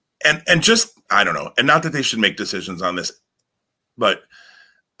just, I don't know. And not that they should make decisions on this, but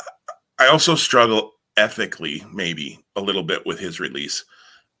I also struggle ethically, maybe a little bit with his release.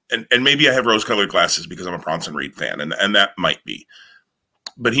 And maybe I have rose-colored glasses because I'm a Bronson Reed fan, and that might be.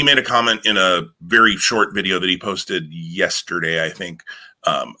 But he made a comment in a very short video that he posted yesterday, I think,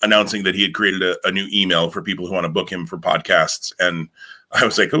 announcing that he had created a new email for people who want to book him for podcasts. And I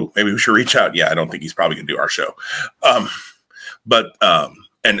was like, oh, maybe we should reach out. Yeah, I don't think he's probably going to do our show.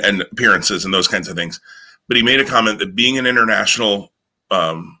 And appearances and those kinds of things. But he made a comment that being an international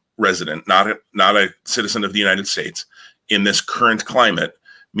resident, not a citizen of the United States, in this current climate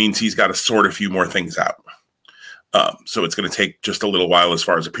means he's got to sort a few more things out. So it's going to take just a little while as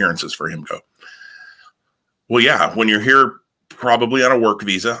far as appearances for him go. Well, yeah, when you're here probably on a work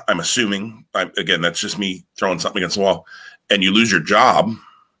visa, I'm assuming, again, that's just me throwing something against the wall, and you lose your job,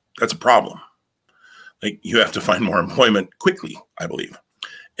 that's a problem. Like, you have to find more employment quickly, I believe.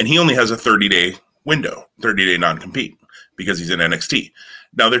 And he only has a 30-day window, 30-day non-compete, because he's in NXT.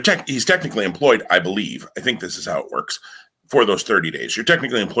 Now, he's technically employed, I believe. I think this is how it works. For those 30 days, you're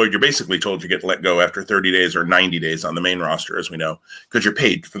technically employed. You're basically told you get let go after 30 days or 90 days on the main roster, as we know, because you're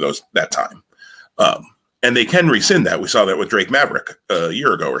paid for that time. And they can rescind that. We saw that with Drake Maverick a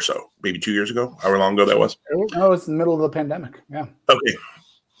year ago or so, maybe 2 years ago, however long ago that was. No, it was in the middle of the pandemic. Yeah. Okay.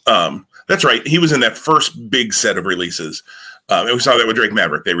 That's right. He was in that first big set of releases. And we saw that with Drake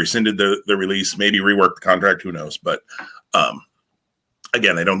Maverick. They rescinded the release, maybe reworked the contract, who knows. But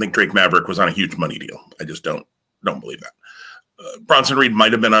again, I don't think Drake Maverick was on a huge money deal. I just don't believe that. Bronson Reed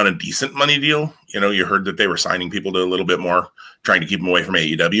might have been on a decent money deal. You heard that they were signing people to a little bit more, trying to keep them away from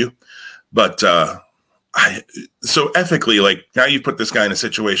AEW. But so ethically, like, now you've put this guy in a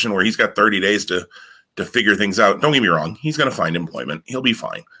situation where he's got 30 days to figure things out. Don't get me wrong. He's going to find employment. He'll be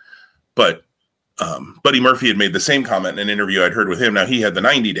fine. But Buddy Murphy had made the same comment in an interview I'd heard with him. Now, he had the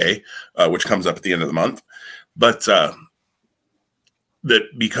 90-day, which comes up at the end of the month. But that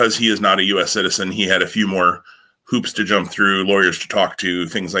because he is not a U.S. citizen, he had a few more hoops to jump through, lawyers to talk to,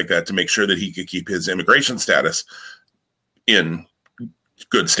 things like that, to make sure that he could keep his immigration status in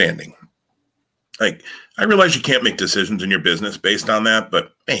good standing. Like, I realize you can't make decisions in your business based on that,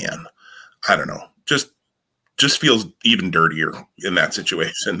 but man, I don't know. Just feels even dirtier in that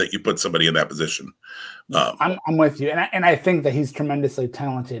situation that you put somebody in that position. I'm with you. And I think that he's tremendously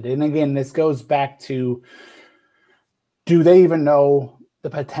talented. And again, this goes back to, do they even know the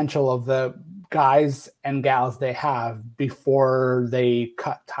potential of the guys and gals they have before they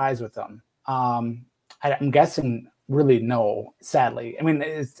cut ties with them? I'm guessing really no, sadly. I mean,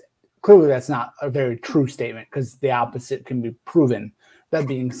 it's clearly that's not a very true statement, because the opposite can be proven. That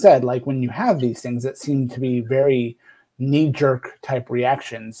being said, like, when you have these things that seem to be very knee-jerk type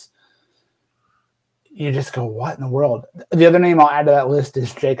reactions, you just go, what in the world? The other name I'll add to that list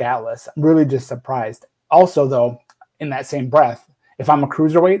is Jake Atlas. I'm really just surprised. Also, though, in that same breath, if I'm a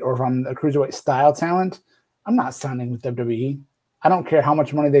cruiserweight or if I'm a cruiserweight style talent, I'm not signing with WWE. I don't care how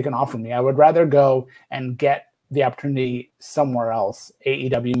much money they can offer me. I would rather go and get the opportunity somewhere else,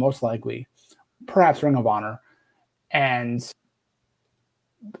 AEW most likely, perhaps Ring of Honor, and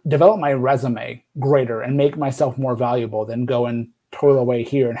develop my resume greater and make myself more valuable than go and toil away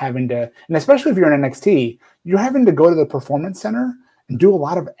here and having to, and especially if you're in NXT, you're having to go to the Performance Center and do a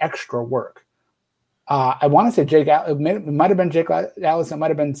lot of extra work. I want to say Jake, it might have been Jake Atlas, it might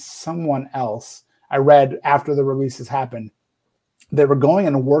have been someone else. I read after the releases happened, they were going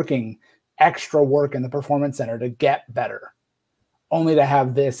and working extra work in the Performance Center to get better, only to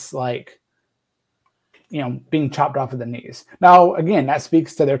have this being chopped off at the knees. Now, again, that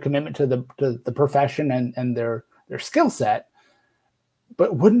speaks to their commitment to the profession and their skill set.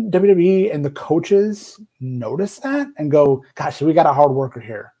 But wouldn't WWE and the coaches notice that and go, gosh, we got a hard worker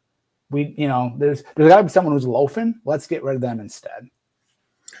here. There's got to be someone who's loafing. Let's get rid of them instead.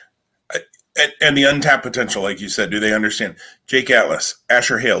 And the untapped potential, like you said, do they understand? Jake Atlas,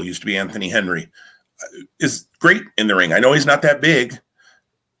 Asher Hale, used to be Anthony Henry, is great in the ring. I know he's not that big.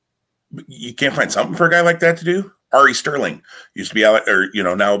 But you can't find something for a guy like that to do. Ari Sterling used to be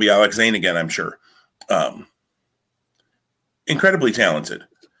now will be Alex Zane again, I'm sure. Incredibly talented.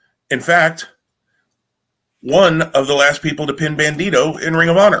 In fact, one of the last people to pin Bandito in Ring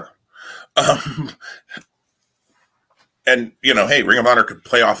of Honor. And, hey, Ring of Honor could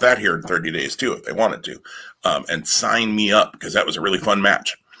play off that here in 30 days, too, if they wanted to, and sign me up because that was a really fun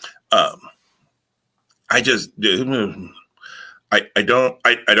match. I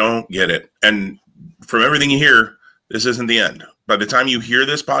don't get it. And from everything you hear, this isn't the end. By the time you hear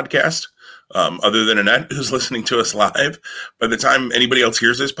this podcast, other than Annette who's listening to us live, by the time anybody else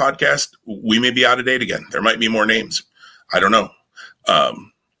hears this podcast, we may be out of date again. There might be more names. I don't know.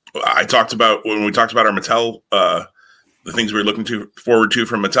 I talked about when we talked about our Mattel, the things we were looking forward to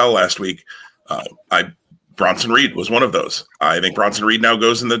from Mattel last week. Bronson Reed was one of those. I think Bronson Reed now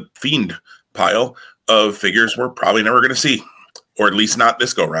goes in the Fiend pile of figures we're probably never going to see, or at least not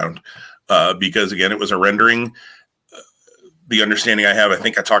this go round, because again, it was a rendering. The understanding I have, I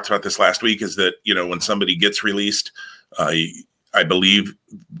think I talked about this last week, is that, when somebody gets released, I believe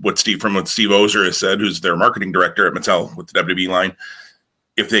what Steve Ozer has said, who's their marketing director at Mattel with the WWE line,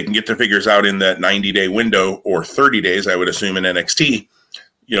 if they can get their figures out in that 90-day window or 30 days, I would assume in NXT,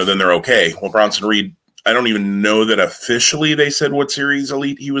 then they're okay. Well, Bronson Reed, I don't even know that officially they said what series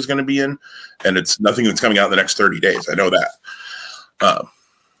Elite he was going to be in, and it's nothing that's coming out in the next 30 days. I know that.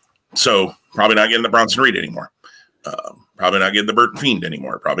 So probably not getting the Bronson Reed anymore. Probably not getting the Burton Fiend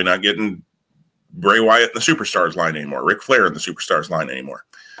anymore. Probably not getting Bray Wyatt in the Superstars line anymore. Ric Flair in the Superstars line anymore.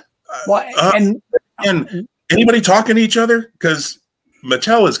 And anybody talking to each other? Because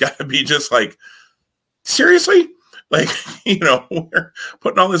Mattel has got to be just like, seriously? Like, we're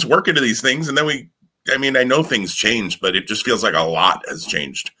putting all this work into these things. And then I know things change, but it just feels like a lot has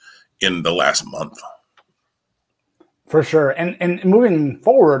changed in the last month. For sure. And moving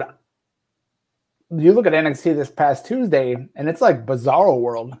forward, you look at NXT this past Tuesday, and it's like Bizarro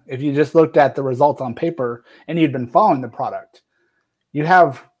World. If you just looked at the results on paper and you'd been following the product, you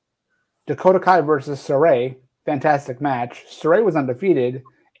have Dakota Kai versus Saray, fantastic match. Saray was undefeated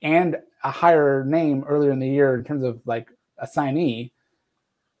and a higher name earlier in the year in terms of like a signee,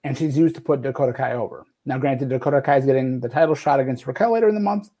 and she's used to put Dakota Kai over. Now, granted, Dakota Kai is getting the title shot against Raquel later in the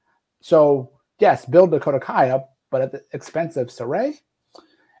month, so yes, build Dakota Kai up, but at the expense of Saray.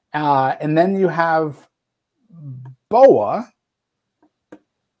 And then you have Boa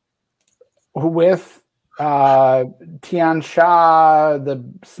with Tian Sha, the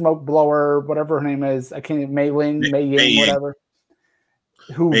smoke blower, whatever her name is. I can't. Mei Ying, whatever.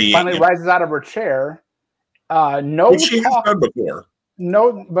 Who finally rises out of her chair. No, she has done before.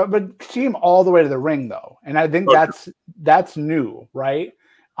 No, but she came all the way to the ring though, and I think that's new, right?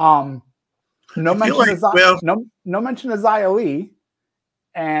 No mention of Xia Li.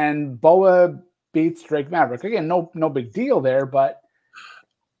 And Boa beats Drake Maverick. Again, no big deal there, but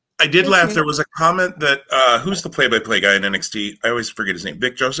I did laugh. There was a comment that who's the play-by-play guy in NXT? I always forget his name.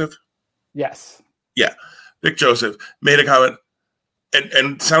 Vic Joseph? Yes. Yeah. Vic Joseph made a comment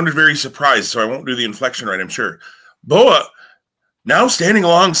and sounded very surprised, so I won't do the inflection right, I'm sure. Boa now standing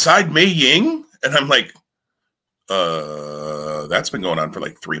alongside Mei Ying? And I'm like, that's been going on for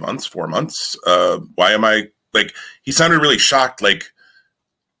like 3 months, 4 months. Why am I like, he sounded really shocked, like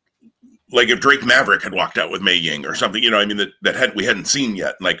if Drake Maverick had walked out with Mei Ying or something, that we hadn't seen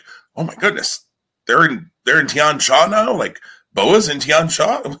yet. Like, oh my goodness, they're in Tian Sha now. Like, Boa's in Tian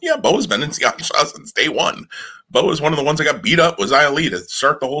Sha. Yeah, Boa's been in Tian Sha since day one. Bo was one of the ones that got beat up with Xia Li to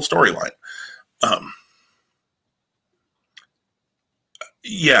start the whole storyline.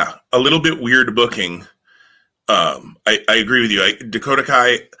 Yeah, a little bit weird booking. I agree with you. Dakota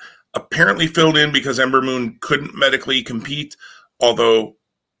Kai apparently filled in because Ember Moon couldn't medically compete, although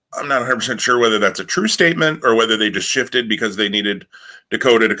I'm not 100% sure whether that's a true statement or whether they just shifted because they needed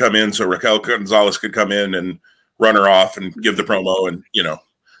Dakota to come in so Raquel Gonzalez could come in and run her off and give the promo. And,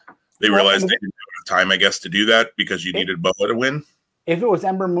 they realized they didn't have time, I guess, to do that because you needed Boa to win. If it was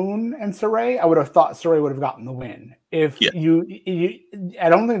Ember Moon and Saray, I would have thought Saray would have gotten the win. I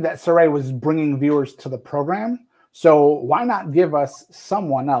don't think that Saray was bringing viewers to the program. So why not give us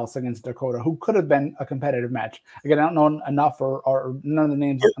someone else against Dakota who could have been a competitive match? Again, I don't know enough or none of the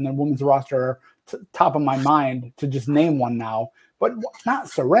names on the women's roster are top of my mind to just name one now, but not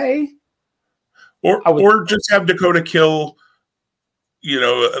Saray. Or just have Dakota kill,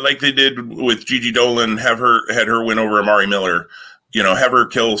 like they did with Gigi Dolan, had her win over Amari Miller, have her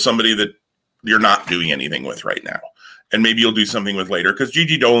kill somebody that you're not doing anything with right now. And maybe you'll do something with later because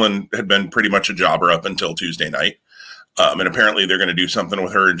Gigi Dolan had been pretty much a jobber up until Tuesday night. And apparently they're going to do something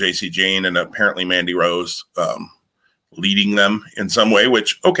with her and JC Jane and apparently Mandy Rose leading them in some way,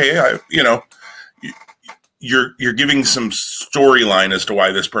 which, okay, you're giving some storyline as to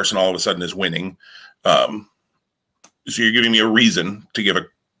why this person all of a sudden is winning. So you're giving me a reason to give a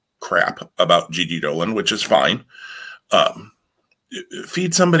crap about Gigi Dolan, which is fine.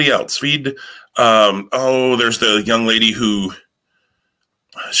 Feed somebody else. Feed, there's the young lady who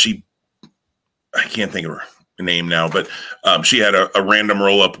I can't think of her name now, but she had a random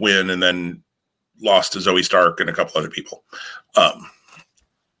roll-up win and then lost to Zoe Stark and a couple other people.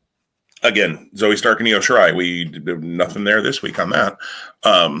 Again, Zoe Stark and Io Shirai, we did nothing there this week on that.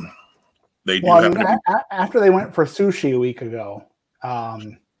 After they went for sushi a week ago.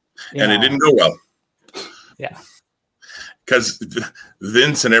 And it didn't go well. Yeah. Because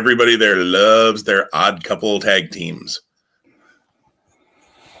Vince and everybody there loves their odd couple tag teams.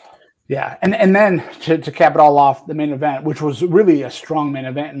 Yeah, and then to cap it all off, the main event, which was really a strong main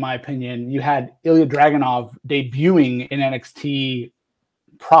event in my opinion, you had Ilya Dragunov debuting in NXT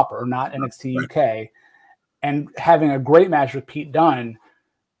proper, not NXT UK, and having a great match with Pete Dunne.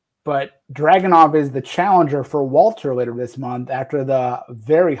 But Dragunov is the challenger for Walter later this month after the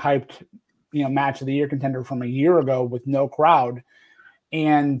very hyped match of the year contender from a year ago with no crowd.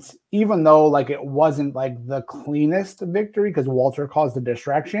 And even though it wasn't the cleanest victory because Walter caused the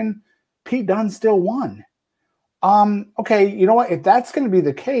distraction, Pete Dunne still won. Okay, you know what? If that's going to be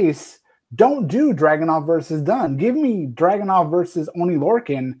the case, don't do Dragunov versus Dunne. Give me Dragunov versus Oni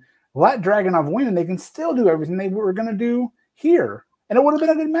Lorcan. Let Dragunov win, and they can still do everything they were going to do here. And it would have been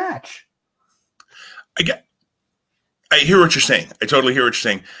a good match. I hear what you're saying. I totally hear what you're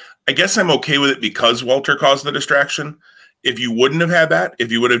saying. I guess I'm okay with it because Walter caused the distraction. If you wouldn't have had that,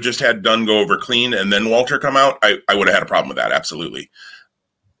 if you would have just had Dunne go over clean and then Walter come out, I would have had a problem with that. Absolutely.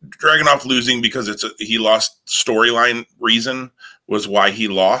 Dragunov losing because he lost storyline reason was why he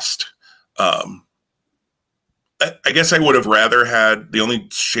lost. I guess I would have rather had, the only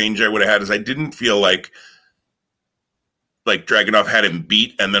change I would have had is I didn't feel like Dragunov had him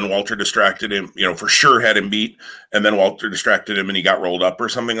beat and then Walter distracted him, for sure had him beat and then Walter distracted him and he got rolled up or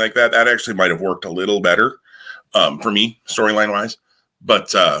something like that. That actually might have worked a little better for me, storyline wise.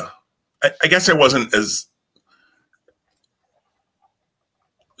 But I guess I wasn't as,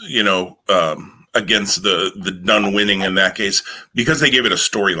 against the Dunne winning in that case because they gave it a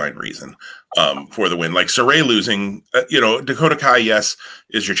storyline reason for the win. Like Saray losing, Dakota Kai, yes,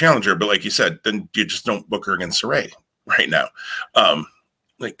 is your challenger, but like you said, then you just don't book her against Saray right now.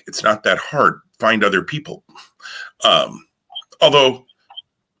 It's not that hard. Find other people. Although,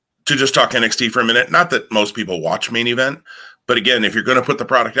 to just talk NXT for a minute, not that most people watch main event, but again, if you're going to put the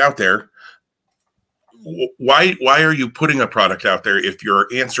product out there, why are you putting a product out there if your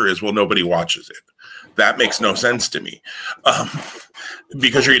answer is, well, nobody watches it? That makes no sense to me.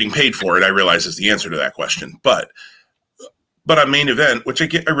 Because you're getting paid for it, I realize is the answer to that question. But on main event, which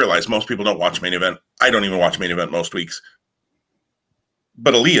I realize most people don't watch main event. I don't even watch main event most weeks.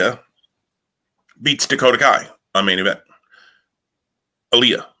 But Aaliyah beats Dakota Kai on main event.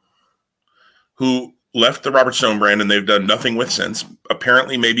 Aaliyah, who left the Robert Stone brand and they've done nothing with since.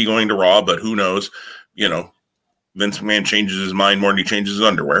 Apparently maybe going to Raw, but who knows? Vince McMahon changes his mind more than he changes his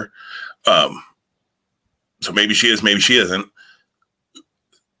underwear. So maybe she is, maybe she isn't.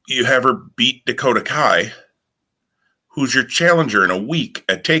 You have her beat Dakota Kai, who's your challenger in a week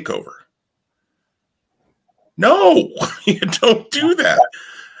at TakeOver. No, you don't do that.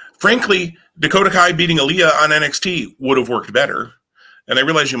 Frankly, Dakota Kai beating Aaliyah on NXT would have worked better. And I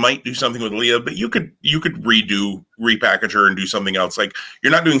realize you might do something with Aaliyah, but you could repackage her and do something else. Like,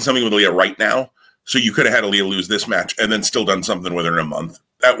 you're not doing something with Aaliyah right now, so you could have had Aaliyah lose this match and then still done something with her in a month.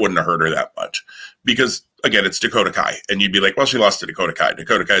 That wouldn't have hurt her that much. Because, again, it's Dakota Kai. And you'd be like, well, she lost to Dakota Kai.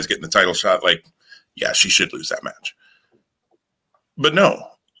 Dakota Kai is getting the title shot. Like, yeah, she should lose that match. But no,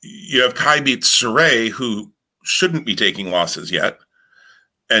 you have Kai beat Saray, who shouldn't be taking losses yet.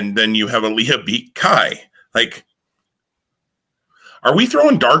 And then you have Aaliyah beat Kai. Like, are we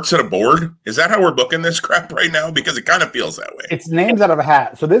throwing darts at a board? Is that how we're booking this crap right now? Because it kind of feels that way. It's names out of a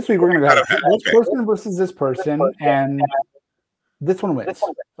hat. So this week we're going to go this person versus this person, and this one wins.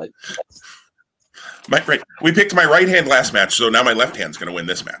 Like, we picked my right hand last match, so now my left hand's going to win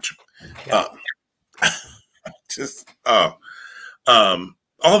this match. Yeah.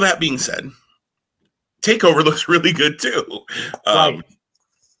 All that being said, TakeOver looks really good too. Right.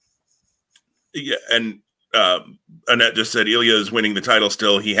 Yeah, and Annette just said Ilya is winning the title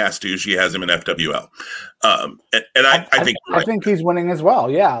still. He has to. She has him in FWL. I think he's winning as well.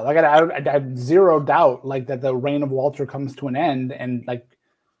 Yeah, like I have zero doubt like that the reign of Walter comes to an end. And like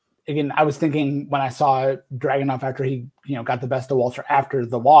again, I was thinking when I saw Dragunov after he got the best of Walter after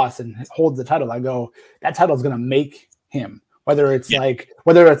the loss and holds the title, I go, that title is going to make him. Whether it's like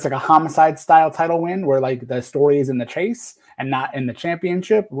a homicide style title win where like the story is in the chase and not in the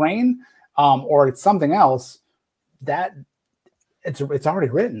championship reign, or it's something else, that it's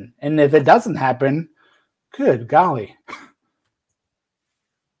already written. And if it doesn't happen, good golly.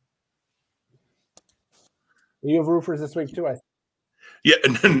 You have roofers this week too, Yeah,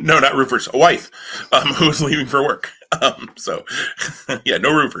 no, not roofers. A wife who's leaving for work. So, yeah,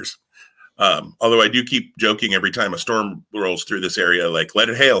 no roofers. Although I do keep joking every time a storm rolls through this area, like, let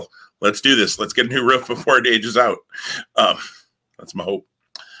it hail. Let's do this. Let's get a new roof before it ages out. That's my hope.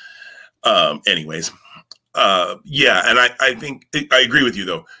 Anyways, yeah, and I think I agree with you,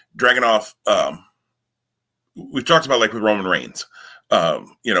 though. Dragunov, we've talked about like with Roman Reigns.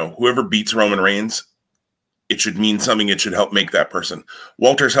 Whoever beats Roman Reigns, it should mean something. It should help make that person.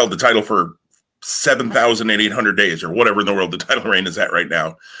 Walter's held the title for 7,800 days or whatever in the world the title reign is at right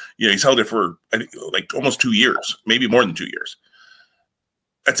now. He's held it for I think like almost 2 years, maybe more than 2 years.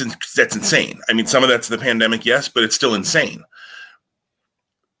 That's insane. I mean, some of that's the pandemic, yes, but it's still insane.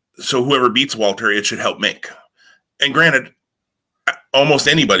 So whoever beats Walter, it should help make. And granted, almost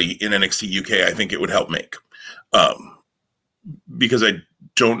anybody in NXT UK, I think it would help make. Because I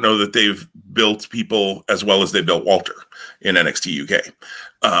don't know that they've built people as well as they built Walter in NXT UK.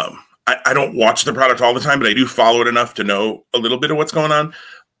 I don't watch the product all the time, but I do follow it enough to know a little bit of what's going on.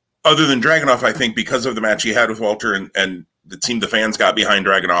 Other than Dragunov, I think because of the match he had with Walter and it seemed the fans got behind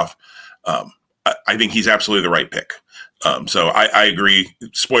Dragunov, I think he's absolutely the right pick. So I agree.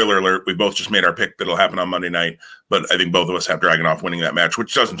 Spoiler alert, we both just made our pick that'll happen on Monday night, but I think both of us have Dragunov winning that match,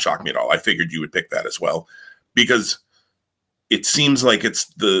 which doesn't shock me at all. I figured you would pick that as well because it seems like it's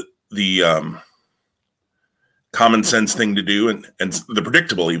the common sense thing to do and the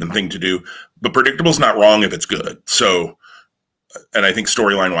predictable even thing to do, but predictable's not wrong if it's good. So, and I think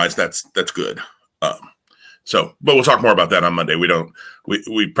storyline wise, that's good. But we'll talk more about that on Monday.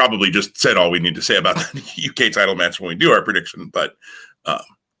 We probably just said all we need to say about the UK title match when we do our prediction, but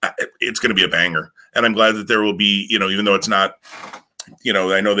it's going to be a banger. And I'm glad that there will be, even though it's not,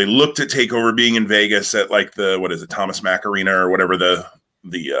 I know they looked at TakeOver being in Vegas at like the Thomas Mack Arena or whatever the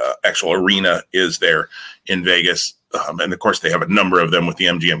actual arena is there in Vegas. And of course they have a number of them with the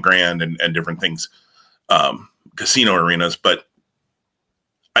MGM Grand and different things, casino arenas, but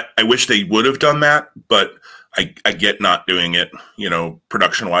I wish they would have done that, but I get not doing it,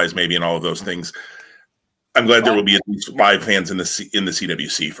 production wise, maybe, and all of those things. I'm glad there will be at least live fans in the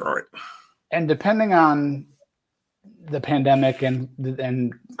CWC for it. And depending on the pandemic and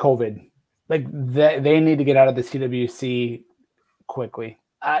COVID, like they need to get out of the CWC quickly.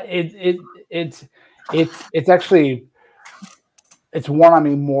 It's actually, it's worn on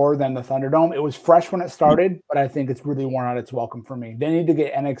me more than the Thunderdome. It was fresh when it started, but I think it's really worn out its welcome for me. They need to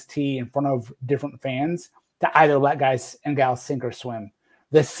get NXT in front of different fans to either let guys and gals sink or swim.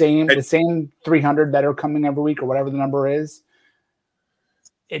 The same 300 that are coming every week or whatever the number is.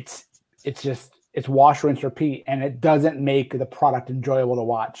 It's wash, rinse, repeat, and it doesn't make the product enjoyable to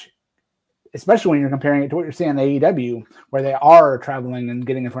watch. Especially when you're comparing it to what you're seeing on AEW, where they are traveling and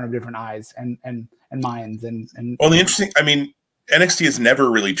getting in front of different eyes and minds. And well, the interesting, I mean, NXT has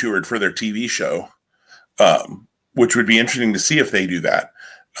never really toured for their TV show, which would be interesting to see if they do that.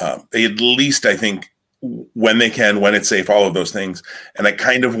 They at least, I think, when they can, when it's safe, all of those things. And I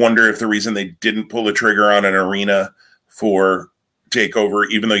kind of wonder if the reason they didn't pull the trigger on an arena for TakeOver,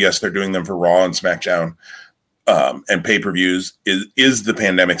 even though, yes, they're doing them for Raw and SmackDown and pay-per-views, is the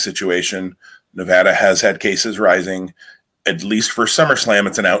pandemic situation. Nevada has had cases rising. At least for SummerSlam,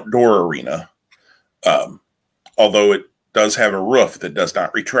 it's an outdoor arena. Although it does have a roof that does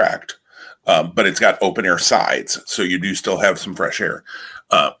not retract, but it's got open air sides. So you do still have some fresh air.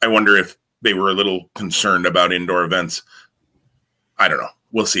 I wonder if they were a little concerned about indoor events. I don't know.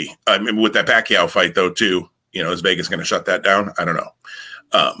 We'll see. I mean, with that Pacquiao fight, though, too, is Vegas going to shut that down? I don't know.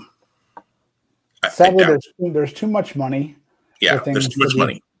 Sadly, there's too much money. Yeah, there's too much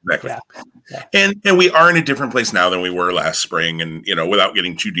money. Exactly. Yeah. And we are in a different place now than we were last spring. And, without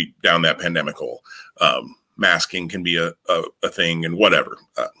getting too deep down that pandemic hole, masking can be a thing and whatever.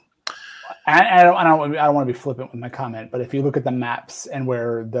 I don't want to be flippant with my comment, but if you look at the maps and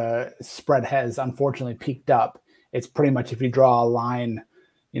where the spread has unfortunately peaked up, it's pretty much, if you draw a line,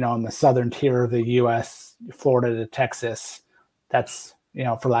 in the southern tier of the U.S., Florida to Texas, that's,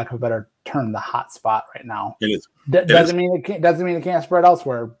 for lack of a better term, the hot spot right now. It is. Doesn't mean it can't spread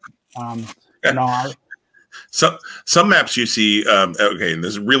elsewhere. Some maps you see, okay, and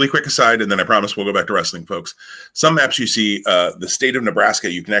this is a really quick aside, and then I promise we'll go back to wrestling, folks. Some maps you see, the state of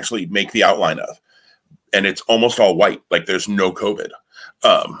Nebraska, you can actually make the outline of, and it's almost all white, like there's no COVID,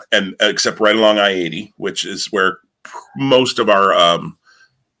 and except right along I-80, which is where most of our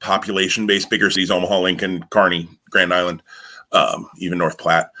population-based bigger cities, Omaha, Lincoln, Kearney, Grand Island, even North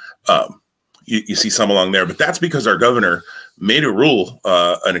Platte, you see some along there, but that's because our governor made a rule,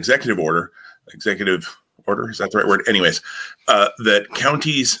 an executive order, is that the right word? Anyways, that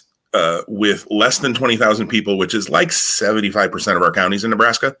counties with less than 20,000 people, which is like 75% of our counties in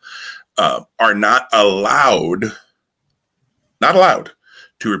Nebraska, are not allowed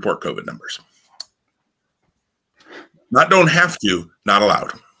to report COVID numbers. Don't have to, not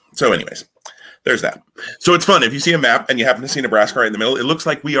allowed. So anyways, there's that. So it's fun. If you see a map and you happen to see Nebraska right in the middle, it looks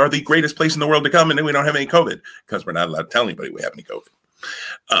like we are the greatest place in the world to come, and then we don't have any COVID because we're not allowed to tell anybody we have any COVID.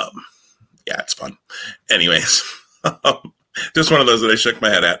 Yeah, it's fun. Anyways, just one of those that I shook my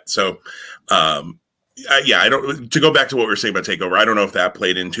head at. So, I don't. To go back to what we were saying about TakeOver, I don't know if that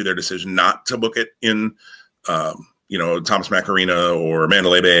played into their decision not to book it in, Thomas Mack Arena or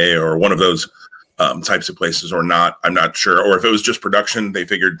Mandalay Bay or one of those types of places or not. I'm not sure. Or if it was just production, they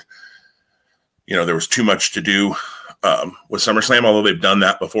figured, there was too much to do with SummerSlam. Although they've done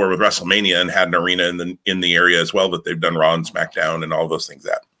that before with WrestleMania and had an arena in the area as well that they've done Raw and SmackDown and all those things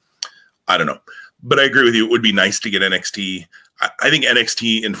that. I don't know, but I agree with you. It would be nice to get NXT. I think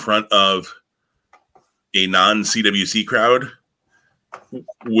NXT in front of a non-CWC crowd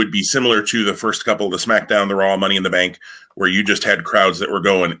would be similar to the first couple, the SmackDown, the Raw, Money in the Bank, where you just had crowds that were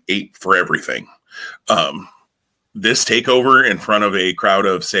going ape for everything. This TakeOver in front of a crowd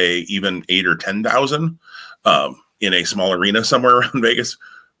of, say, even 8 or 10,000 in a small arena somewhere around Vegas,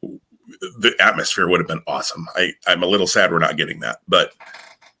 the atmosphere would have been awesome. I'm a little sad we're not getting that, but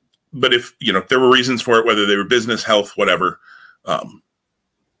if if there were reasons for it, whether they were business, health, whatever,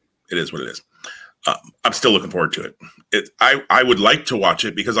 it is what it is. I'm still looking forward to it. I would like to watch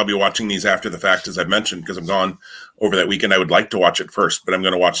it because I'll be watching these after the fact, as I've mentioned, because I'm gone over that weekend. I would like to watch it first, but I'm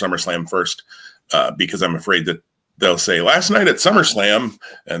going to watch SummerSlam first because I'm afraid that they'll say last night at SummerSlam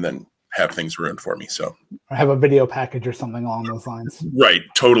and then have things ruined for me. So or have a video package or something along those lines. Right.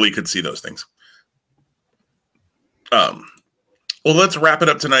 Totally could see those things. Well, let's wrap it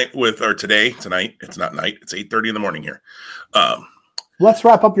up tonight tonight. It's not night. It's 8:30 in the morning here. Let's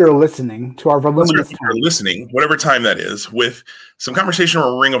wrap up your listening to our voluminous time. Listening, whatever time that is, with some conversation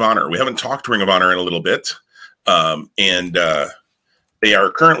on Ring of Honor. We haven't talked Ring of Honor in a little bit. And they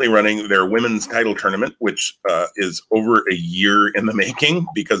are currently running their women's title tournament, which is over a year in the making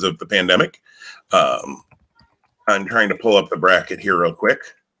because of the pandemic. I'm trying to pull up the bracket here real quick.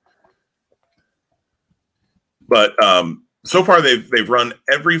 But so far, they've run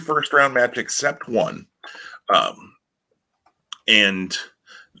every first round match except one, and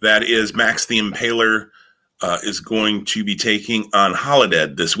that is Max the Impaler is going to be taking on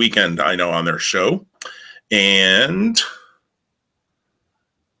Holidead this weekend. I know on their show, and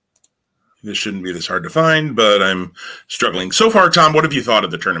this shouldn't be this hard to find, but I'm struggling so far. Tom, what have you thought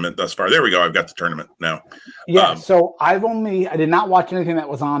of the tournament thus far? There we go. I've got the tournament now. Yeah. So I did not watch anything that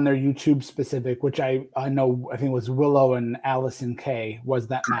was on their YouTube specific, which I think it was Willow and Allison Kay was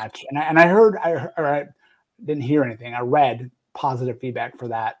that match. And I didn't hear anything. I read positive feedback for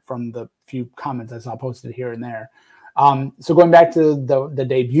that from the few comments I saw posted here and there. So going back to the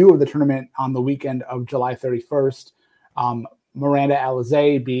debut of the tournament on the weekend of July 31st, Miranda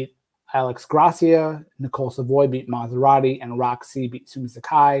Alizé beat Alex Gracia, Nicole Savoy beat Maserati, and Roxy beat Sumi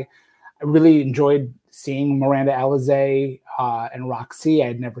Sakai. I really enjoyed seeing Miranda Alizé and Roxy. I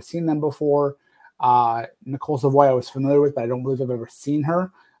had never seen them before. Nicole Savoy I was familiar with, but I don't believe I've ever seen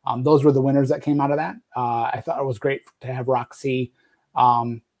her. Those were the winners that came out of that. I thought it was great to have Roxy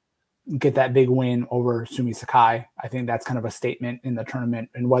get that big win over Sumi Sakai. I think that's kind of a statement in the tournament,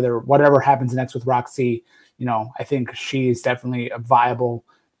 and whatever happens next with Roxy, I think she's definitely a viable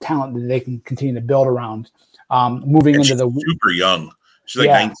talent that they can continue to build around. Moving into the super young, she's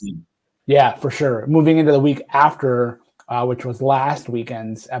like 19. Yeah, for sure. Moving into the week after, which was last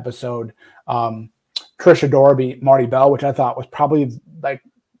weekend's episode, Trish Adora beat Marty Bell, which I thought was probably like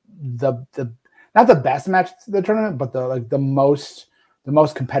the not the best match of the tournament, but the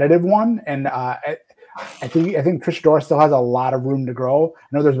most competitive one. And I think Trish Adora still has a lot of room to grow. I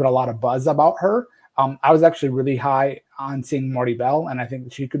know there's been a lot of buzz about her. I was actually really high on seeing Marty Bell, and I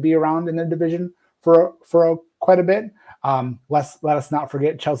think she could be around in the division for quite a bit. Let us not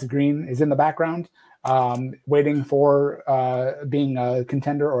forget Chelsea Green is in the background, waiting for being a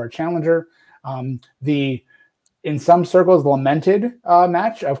contender or a challenger. In some circles, lamented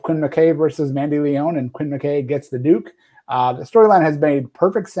match of Quinn McKay versus Mandy Leon, and Quinn McKay gets the Duke. The storyline has made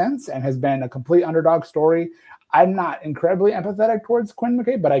perfect sense and has been a complete underdog story. I'm not incredibly empathetic towards Quinn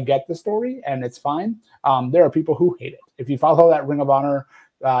McKay, but I get the story, and it's fine. There are people who hate it. If you follow that Ring of Honor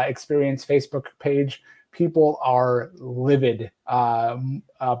Experience Facebook page, people are livid,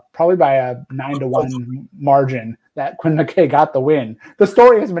 probably by a 9-1 margin that Quinn McKay got the win. The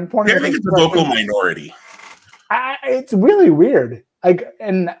story has been pointed. I think it's a vocal minority. It's really weird.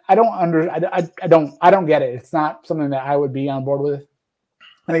 And I don't get it. It's not something that I would be on board with.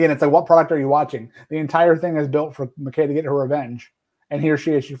 And again, it's like, what product are you watching? The entire thing is built for McKay to get her revenge, and here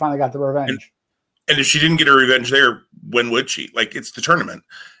she is. She finally got the revenge. And if she didn't get her revenge there, when would she? Like, it's the tournament.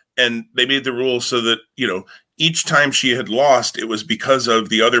 And they made the rules so that, each time she had lost, it was because of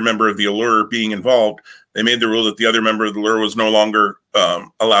the other member of the Allure being involved. They made the rule that the other member of the Allure was no longer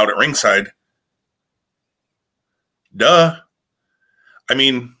allowed at ringside. Duh. I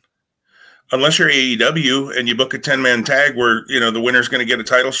mean, unless you're AEW and you book a 10-man tag where, the winner's going to get a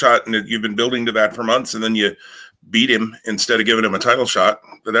title shot and you've been building to that for months, and then you beat him instead of giving him a title shot.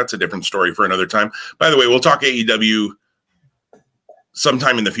 But that's a different story for another time. By the way, we'll talk AEW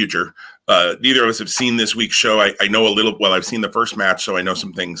sometime in the future. Neither of us have seen this week's show. I know a little. Well, I've seen the first match, so I know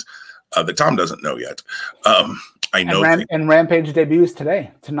some things that Tom doesn't know yet. I know. And Rampage debuts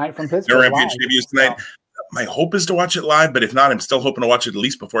tonight from Pittsburgh. Rampage debuts tonight. Wow. My hope is to watch it live, but if not, I'm still hoping to watch it at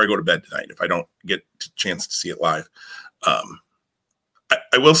least before I go to bed tonight, if I don't get a chance to see it live.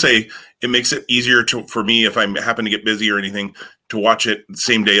 I will say it makes it easier for me, if I happen to get busy or anything, to watch it the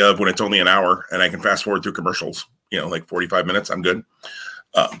same day of, when it's only an hour and I can fast forward through commercials, like 45 minutes. I'm good.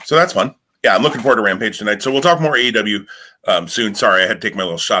 So that's fun. Yeah, I'm looking forward to Rampage tonight. So we'll talk more AEW soon. Sorry, I had to take my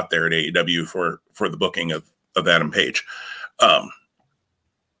little shot there at AEW for the booking of Adam Page.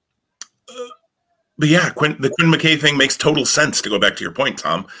 But yeah, the Quinn McKay thing makes total sense, to go back to your point,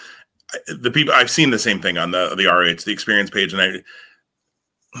 Tom. I've seen the same thing on the ROH, the Experience page, and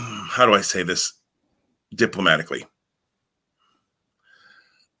how do I say this diplomatically?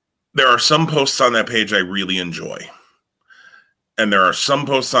 There are some posts on that page I really enjoy. And there are some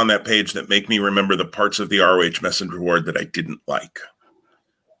posts on that page that make me remember the parts of the ROH messenger board that I didn't like.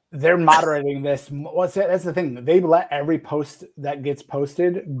 They're moderating this. That's the thing. They let every post that gets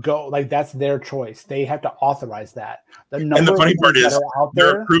posted go. Like, that's their choice. They have to authorize that. And the funny part is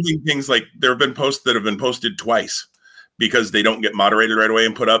they're approving things. Like, there have been posts that have been posted twice because they don't get moderated right away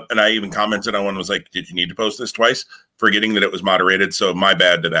and put up. And I even commented on one, was like, did you need to post this twice? Forgetting that it was moderated. So my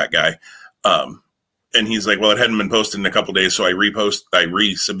bad to that guy. And he's like, well, it hadn't been posted in a couple of days, so I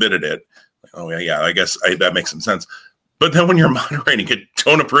resubmitted it. Oh, yeah, I guess that makes some sense. But then when you're moderating it,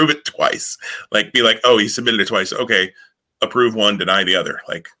 don't approve it twice. Like, be like, oh, he submitted it twice. Okay, approve one, deny the other.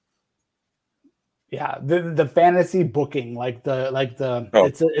 Like, yeah, the fantasy booking,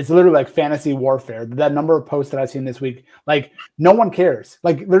 it's literally like fantasy warfare. That number of posts that I've seen this week, like, no one cares.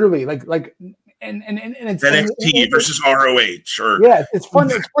 Like, literally, and it's NXT versus ROH, or yeah, it's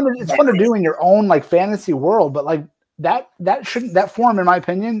fun. It's fun to do in your own like fantasy world, but like that forum, in my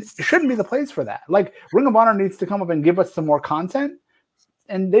opinion, shouldn't be the place for that. Like, Ring of Honor needs to come up and give us some more content,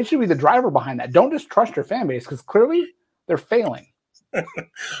 and they should be the driver behind that. Don't just trust your fan base, because clearly they're failing.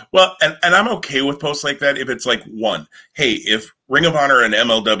 Well, and I'm okay with posts like that if it's like, one, hey, if Ring of Honor and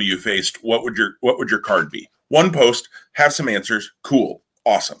MLW faced, what would your card be? One post, have some answers, cool,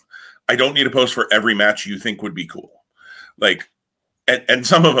 awesome. I don't need a post for every match you think would be cool. Like, and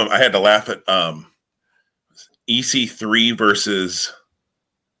some of them I had to laugh at. EC3 versus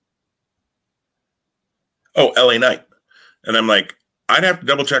LA Knight, and I'm like, I'd have to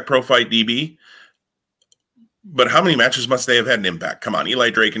double check Pro Fight DB, But how many matches must they have had in Impact? Come on,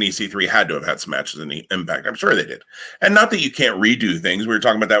 Eli Drake and EC3 had to have had some matches in the Impact. I'm sure they did. And not that you can't redo things. We were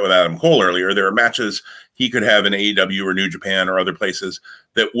talking about that with Adam Cole earlier. There are matches he could have in AEW or New Japan or other places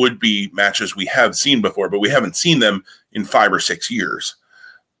that would be matches we have seen before, but we haven't seen them in 5 or 6 years.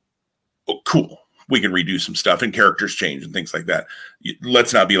 Well, cool. We can redo some stuff and characters change and things like that.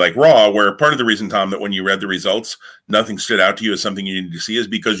 Let's not be like Raw, where part of the reason, Tom, that when you read the results, nothing stood out to you as something you needed to see is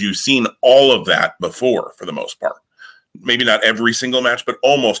because you've seen all of that before for the most part. Maybe not every single match, but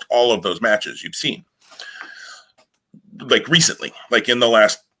almost all of those matches you've seen. Like recently, like in the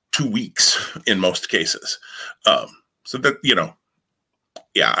last 2 weeks in most cases. So that,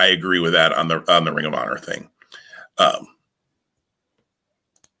 yeah, I agree with that on the Ring of Honor thing.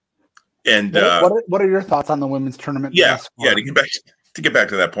 And what are your thoughts on the women's tournament? Yeah, to get back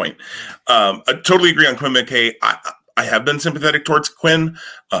to that point, I totally agree on Quinn McKay. I have been sympathetic towards Quinn,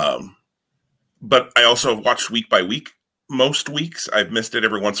 but I also have watched week by week. Most weeks, I've missed it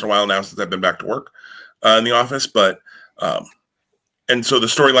every once in a while now since I've been back to work in the office. But and so the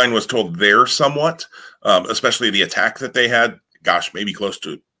storyline was told there somewhat, especially the attack that they had. Gosh, maybe close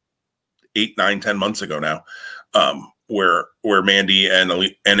to 8, 9, 10 months ago now. Where Mandy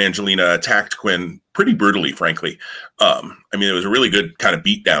and Angelina attacked Quinn pretty brutally, frankly. I mean, it was a really good kind of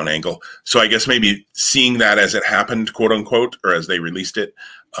beatdown angle. So I guess maybe seeing that as it happened, quote unquote, or as they released it,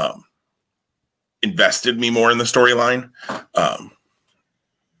 invested me more in the storyline. I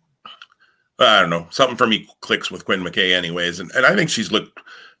don't know. Something for me clicks with Quinn McKay anyways. And I think she's looked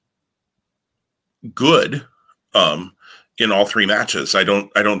good in all 3 matches. I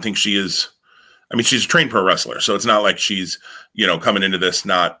don't think she is... I mean, she's a trained pro wrestler, so it's not like she's, coming into this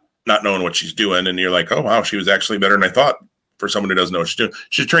not knowing what she's doing, and you're like, oh, wow, she was actually better than I thought for someone who doesn't know what she's doing.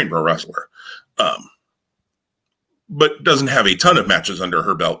 She's a trained pro wrestler, but doesn't have a ton of matches under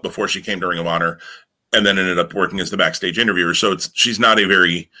her belt before she came to Ring of Honor and then ended up working as the backstage interviewer. So she's not a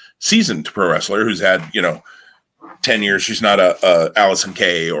very seasoned pro wrestler who's had, 10 years. She's not a Allison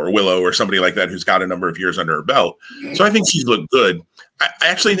Kay or Willow or somebody like that who's got a number of years under her belt. So I think she's looked good. I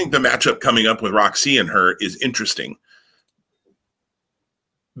actually think the matchup coming up with Roxy and her is interesting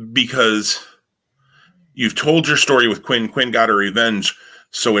because you've told your story with Quinn. Quinn got her revenge.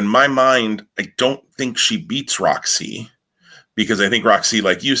 So in my mind, I don't think she beats Roxy because I think Roxy,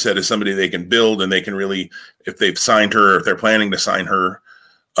 like you said, is somebody they can build and they can really, if they've signed her, if they're planning to sign her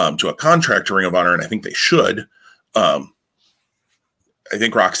to a contract to Ring of Honor, and I think they should, I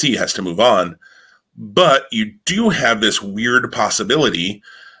think Roxy has to move on. But you do have this weird possibility.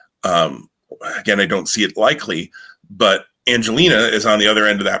 Again, I don't see it likely, but Angelina is on the other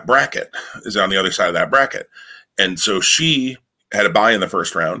end of that bracket, is on the other side of that bracket. And so she had a bye in the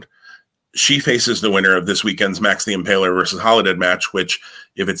first round. She faces the winner of this weekend's Max the Impaler versus Holidead match, which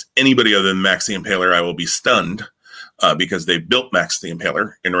if it's anybody other than Max the Impaler, I will be stunned because they built Max the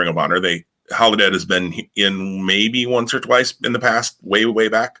Impaler in Ring of Honor. Holidead has been in maybe once or twice in the past, way, way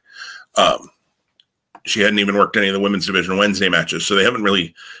back. She hadn't even worked any of the women's division Wednesday matches, so they haven't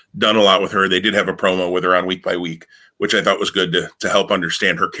really done a lot with her. They did have a promo with her on Week by Week, which I thought was good to help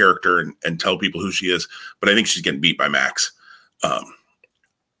understand her character and tell people who she is. But I think she's getting beat by Max. I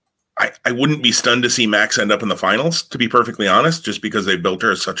wouldn't be stunned to see Max end up in the finals, to be perfectly honest, just because they built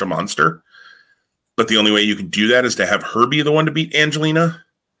her as such a monster. But the only way you can do that is to have her be the one to beat Angelina,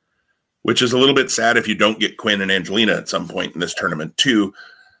 which is a little bit sad if you don't get Quinn and Angelina at some point in this tournament too.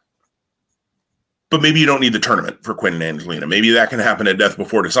 But maybe you don't need the tournament for Quinn and Angelina. Maybe that can happen at Death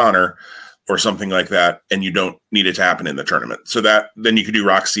Before Dishonor or something like that, and you don't need it to happen in the tournament. So then you could do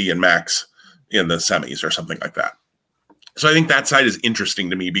Roxy and Max in the semis or something like that. So I think that side is interesting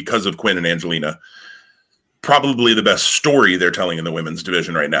to me because of Quinn and Angelina. Probably the best story they're telling in the women's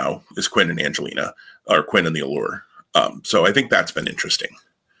division right now is Quinn and Angelina, or Quinn and the Allure. So I think that's been interesting.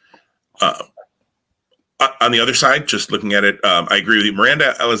 On the other side, just looking at it, I agree with you.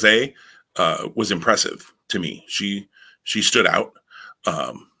 Miranda Alizé was impressive to me. She stood out.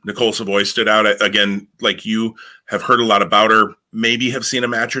 Nicole Savoy stood out. Again, like you have heard a lot about her, maybe have seen a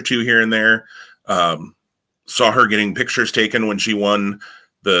match or two here and there. Saw her getting pictures taken when she won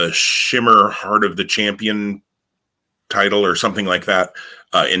the Shimmer Heart of the Champion title or something like that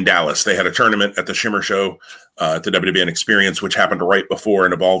in Dallas. They had a tournament at the Shimmer show at the WWN Experience, which happened right before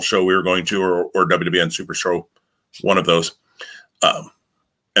an Evolve show we were going to, or WWN Super Show, one of those.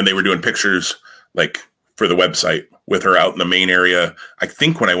 And they were doing pictures like for the website with her out in the main area. I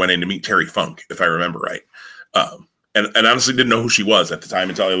think when I went in to meet Terry Funk, if I remember right. And honestly didn't know who she was at the time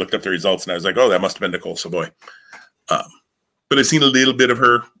until I looked up the results and I was like, oh, that must have been Nicole Savoy. But I've seen a little bit of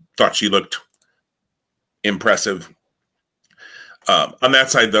her, thought she looked impressive. On that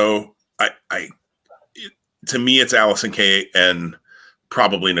side though, to me, it's Allison Kay and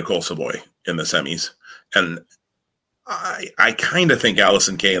probably Nicole Savoy in the semis. And I kind of think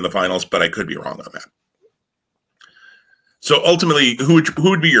Allison Kay in the finals, but I could be wrong on that. So ultimately, who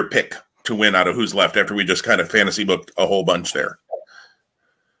would be your pick to win out of who's left after we just kind of fantasy booked a whole bunch there?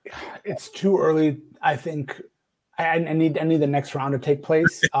 It's too early. I think I need the next round to take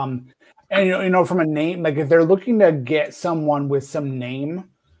place. And you know, from a name, like if they're looking to get someone with some name,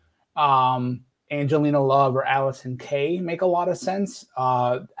 Angelina Love or Allison Kay make a lot of sense.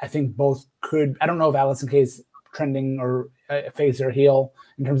 I think both could. I don't know if Allison Kay is trending or face or heel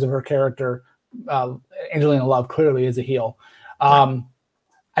in terms of her character. Angelina Love clearly is a heel.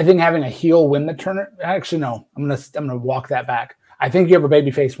 I think having a heel win the tournament. Actually, no. I'm gonna walk that back. I think you have a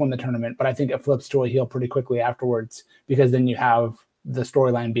babyface win the tournament, but I think it flips to a heel pretty quickly afterwards because then you have the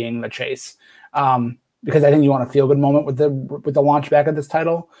storyline being the chase. Because I think you want a feel good moment with the launch back of this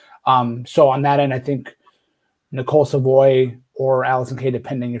title. So on that end, I think Nicole Savoy or Allison Kay,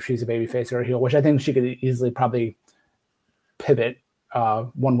 depending if she's a babyface or a heel, which I think she could easily probably pivot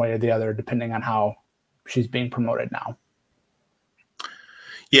one way or the other, depending on how she's being promoted now.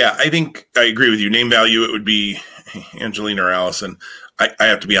 Yeah, I think I agree with you. Name value, it would be Angelina or Allison. I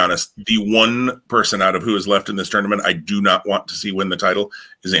have to be honest. The one person out of who is left in this tournament I do not want to see win the title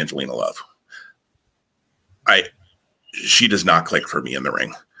is Angelina Love. She does not click for me in the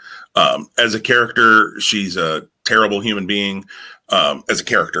ring. As a character, she's a terrible human being. As a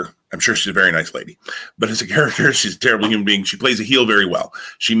character, I'm sure she's a very nice lady. But as a character, she's a terrible human being. She plays a heel very well.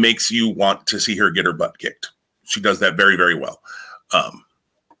 She makes you want to see her get her butt kicked. She does that very, very well.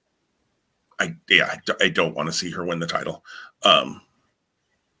 I don't want to see her win the title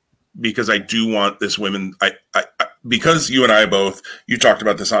because I do want this women. Because you and I both, you talked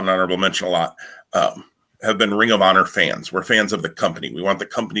about this on Honorable Mention a lot, have been Ring of Honor fans. We're fans of the company. We want the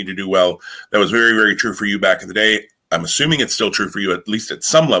company to do well. That was very, very true for you back in the day. I'm assuming it's still true for you, at least at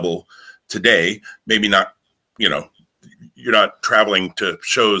some level today. Maybe not, you're not traveling to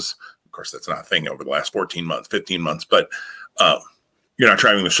shows. Of course, that's not a thing over the last 14 months, 15 months, but you're not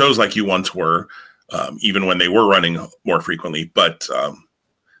traveling to shows like you once were, even when they were running more frequently. But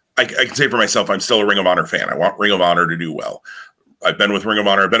I can say for myself, I'm still a Ring of Honor fan. I want Ring of Honor to do well. I've been with Ring of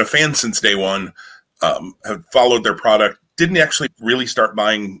Honor. I've been a fan since day one, have followed their product, didn't actually really start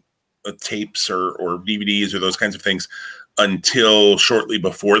buying tapes or DVDs or those kinds of things until shortly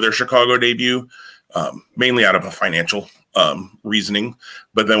before their Chicago debut, mainly out of a financial reasoning.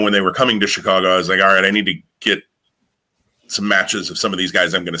 But then when they were coming to Chicago, I was like, all right, I need to get some matches of some of these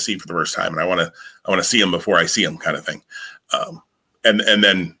guys I'm going to see for the first time. And I want to see them before I see them, kind of thing. And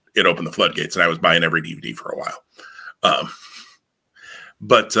then it opened the floodgates and I was buying every DVD for a while.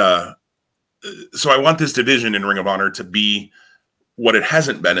 So I want this division in Ring of Honor to be what it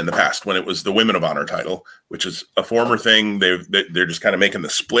hasn't been in the past when it was the Women of Honor title, which is a former thing. They're just kind of making the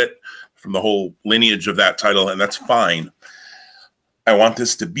split from the whole lineage of that title, and that's fine. I want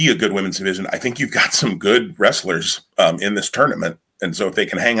this to be a good women's division. I think you've got some good wrestlers in this tournament, and so if they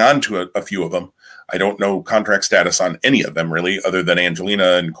can hang on to a few of them, I don't know contract status on any of them really, other than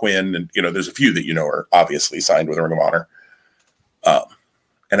Angelina and Quinn, and there's a few that are obviously signed with Ring of Honor.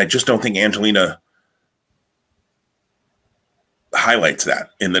 And I just don't think Angelina highlights that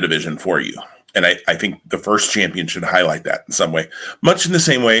in the division for you. And I think the first champion should highlight that in some way. Much in the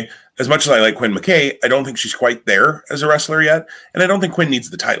same way, as much as I like Quinn McKay, I don't think she's quite there as a wrestler yet. And I don't think Quinn needs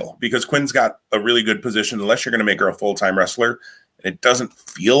the title because Quinn's got a really good position unless you're going to make her a full-time wrestler. And it doesn't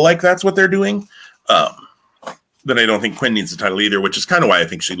feel like that's what they're doing. Then I don't think Quinn needs the title either, which is kind of why I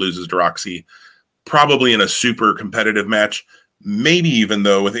think she loses to Roxy, probably in a super competitive match. Maybe even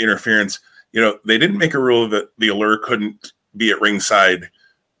though with interference, they didn't make a rule that the Allure couldn't be at ringside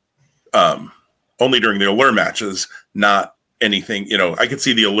only during the Allure matches, not anything. I could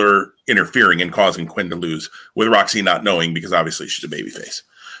see the Allure interfering and causing Quinn to lose with Roxy not knowing because obviously she's a babyface.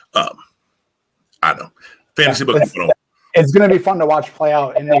 I don't know. Fantasy book. It's going to be fun to watch play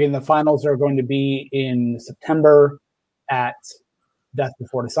out. And again, the finals are going to be in September at Death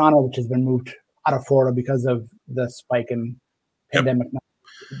Before Dishonor, which has been moved out of Florida because of the spike in pandemic.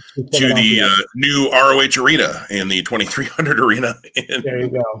 To the new ROH arena in the 2300 arena. There you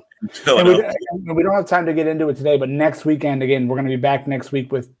go. And we don't have time to get into it today, but next weekend, again, we're going to be back next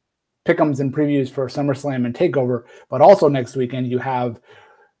week with pick'ems and previews for SummerSlam and TakeOver. But also next weekend, you have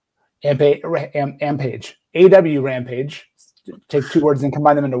Rampage, AW Rampage. Take two words and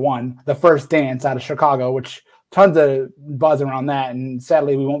combine them into one. The First Dance out of Chicago, which tons of buzz around that. And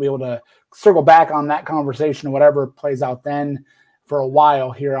sadly, we won't be able to circle back on that conversation or whatever plays out then for a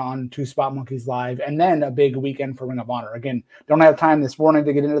while here on Two Spot Monkeys Live, and then a big weekend for Ring of Honor. Again, don't have time this morning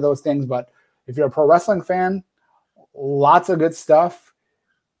to get into those things, but if you're a pro wrestling fan, lots of good stuff,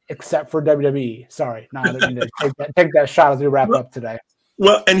 except for WWE. Sorry, no, I didn't mean to take that shot as we wrap up today.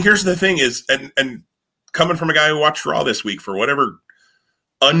 Well, and here's the thing is, and coming from a guy who watched Raw this week for whatever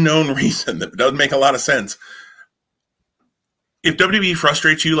unknown reason that doesn't make a lot of sense, if WWE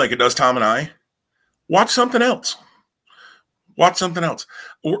frustrates you like it does Tom and I, watch something else. Watch something else.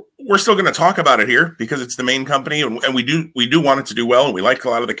 We're still going to talk about it here because it's the main company, and we do want it to do well, and we like a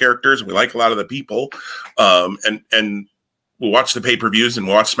lot of the characters, and we like a lot of the people, and we'll watch the pay-per-views and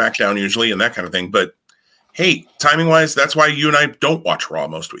we'll watch SmackDown usually and that kind of thing. But hey, timing-wise, that's why you and I don't watch Raw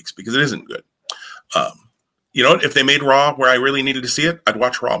most weeks, because it isn't good. You know, if they made Raw where I really needed to see it, I'd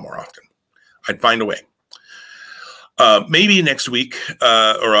watch Raw more often. I'd find a way. Maybe next week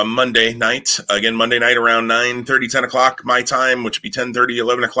or on Monday night, again, Monday night around 9:30, 10 o'clock my time, which would be 10:30,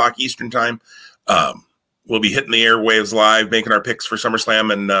 11 o'clock Eastern time. We'll be hitting the airwaves live, making our picks for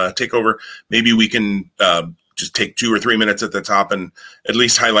SummerSlam and TakeOver. Maybe we can just take 2 or 3 minutes at the top and at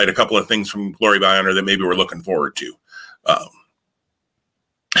least highlight a couple of things from Glory by Honor that maybe we're looking forward to.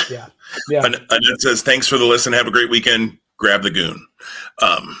 Yeah. And it says, thanks for the listen. Have a great weekend. Grab the goon.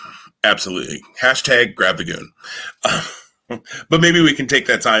 Absolutely. Hashtag grab the goon. But maybe we can take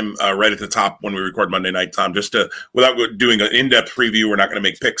that time right at the top when we record Monday night, Tom, just to, without doing an in-depth preview, we're not going to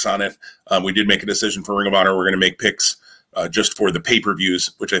make picks on it. We did make a decision for Ring of Honor. We're going to make picks just for the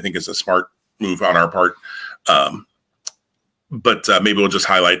pay-per-views, which I think is a smart move on our part. But maybe we'll just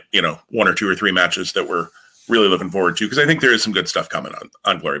highlight, 1 or 2 or 3 matches that we're really looking forward to, because I think there is some good stuff coming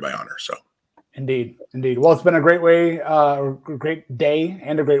on Glory by Honor. So. Indeed. Well, it's been a great way, a great day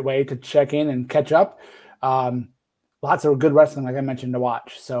and a great way to check in and catch up. Lots of good wrestling, like I mentioned, to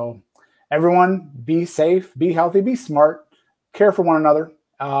watch. So everyone be safe, be healthy, be smart, care for one another,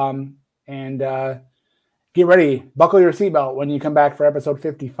 and get ready. Buckle your seatbelt when you come back for episode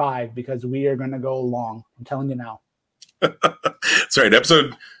 55, because we are going to go long. I'm telling you now. That's right.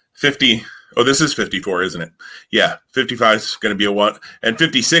 Episode 50. Oh, this is 54, isn't it? Yeah, 55 is going to be a one, and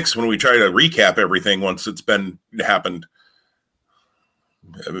 56 when we try to recap everything once it's happened.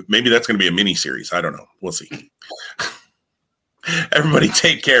 Maybe that's going to be a mini series. I don't know. We'll see. Everybody,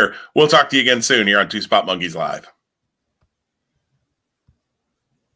 take care. We'll talk to you again soon here on Two Spot Monkeys Live.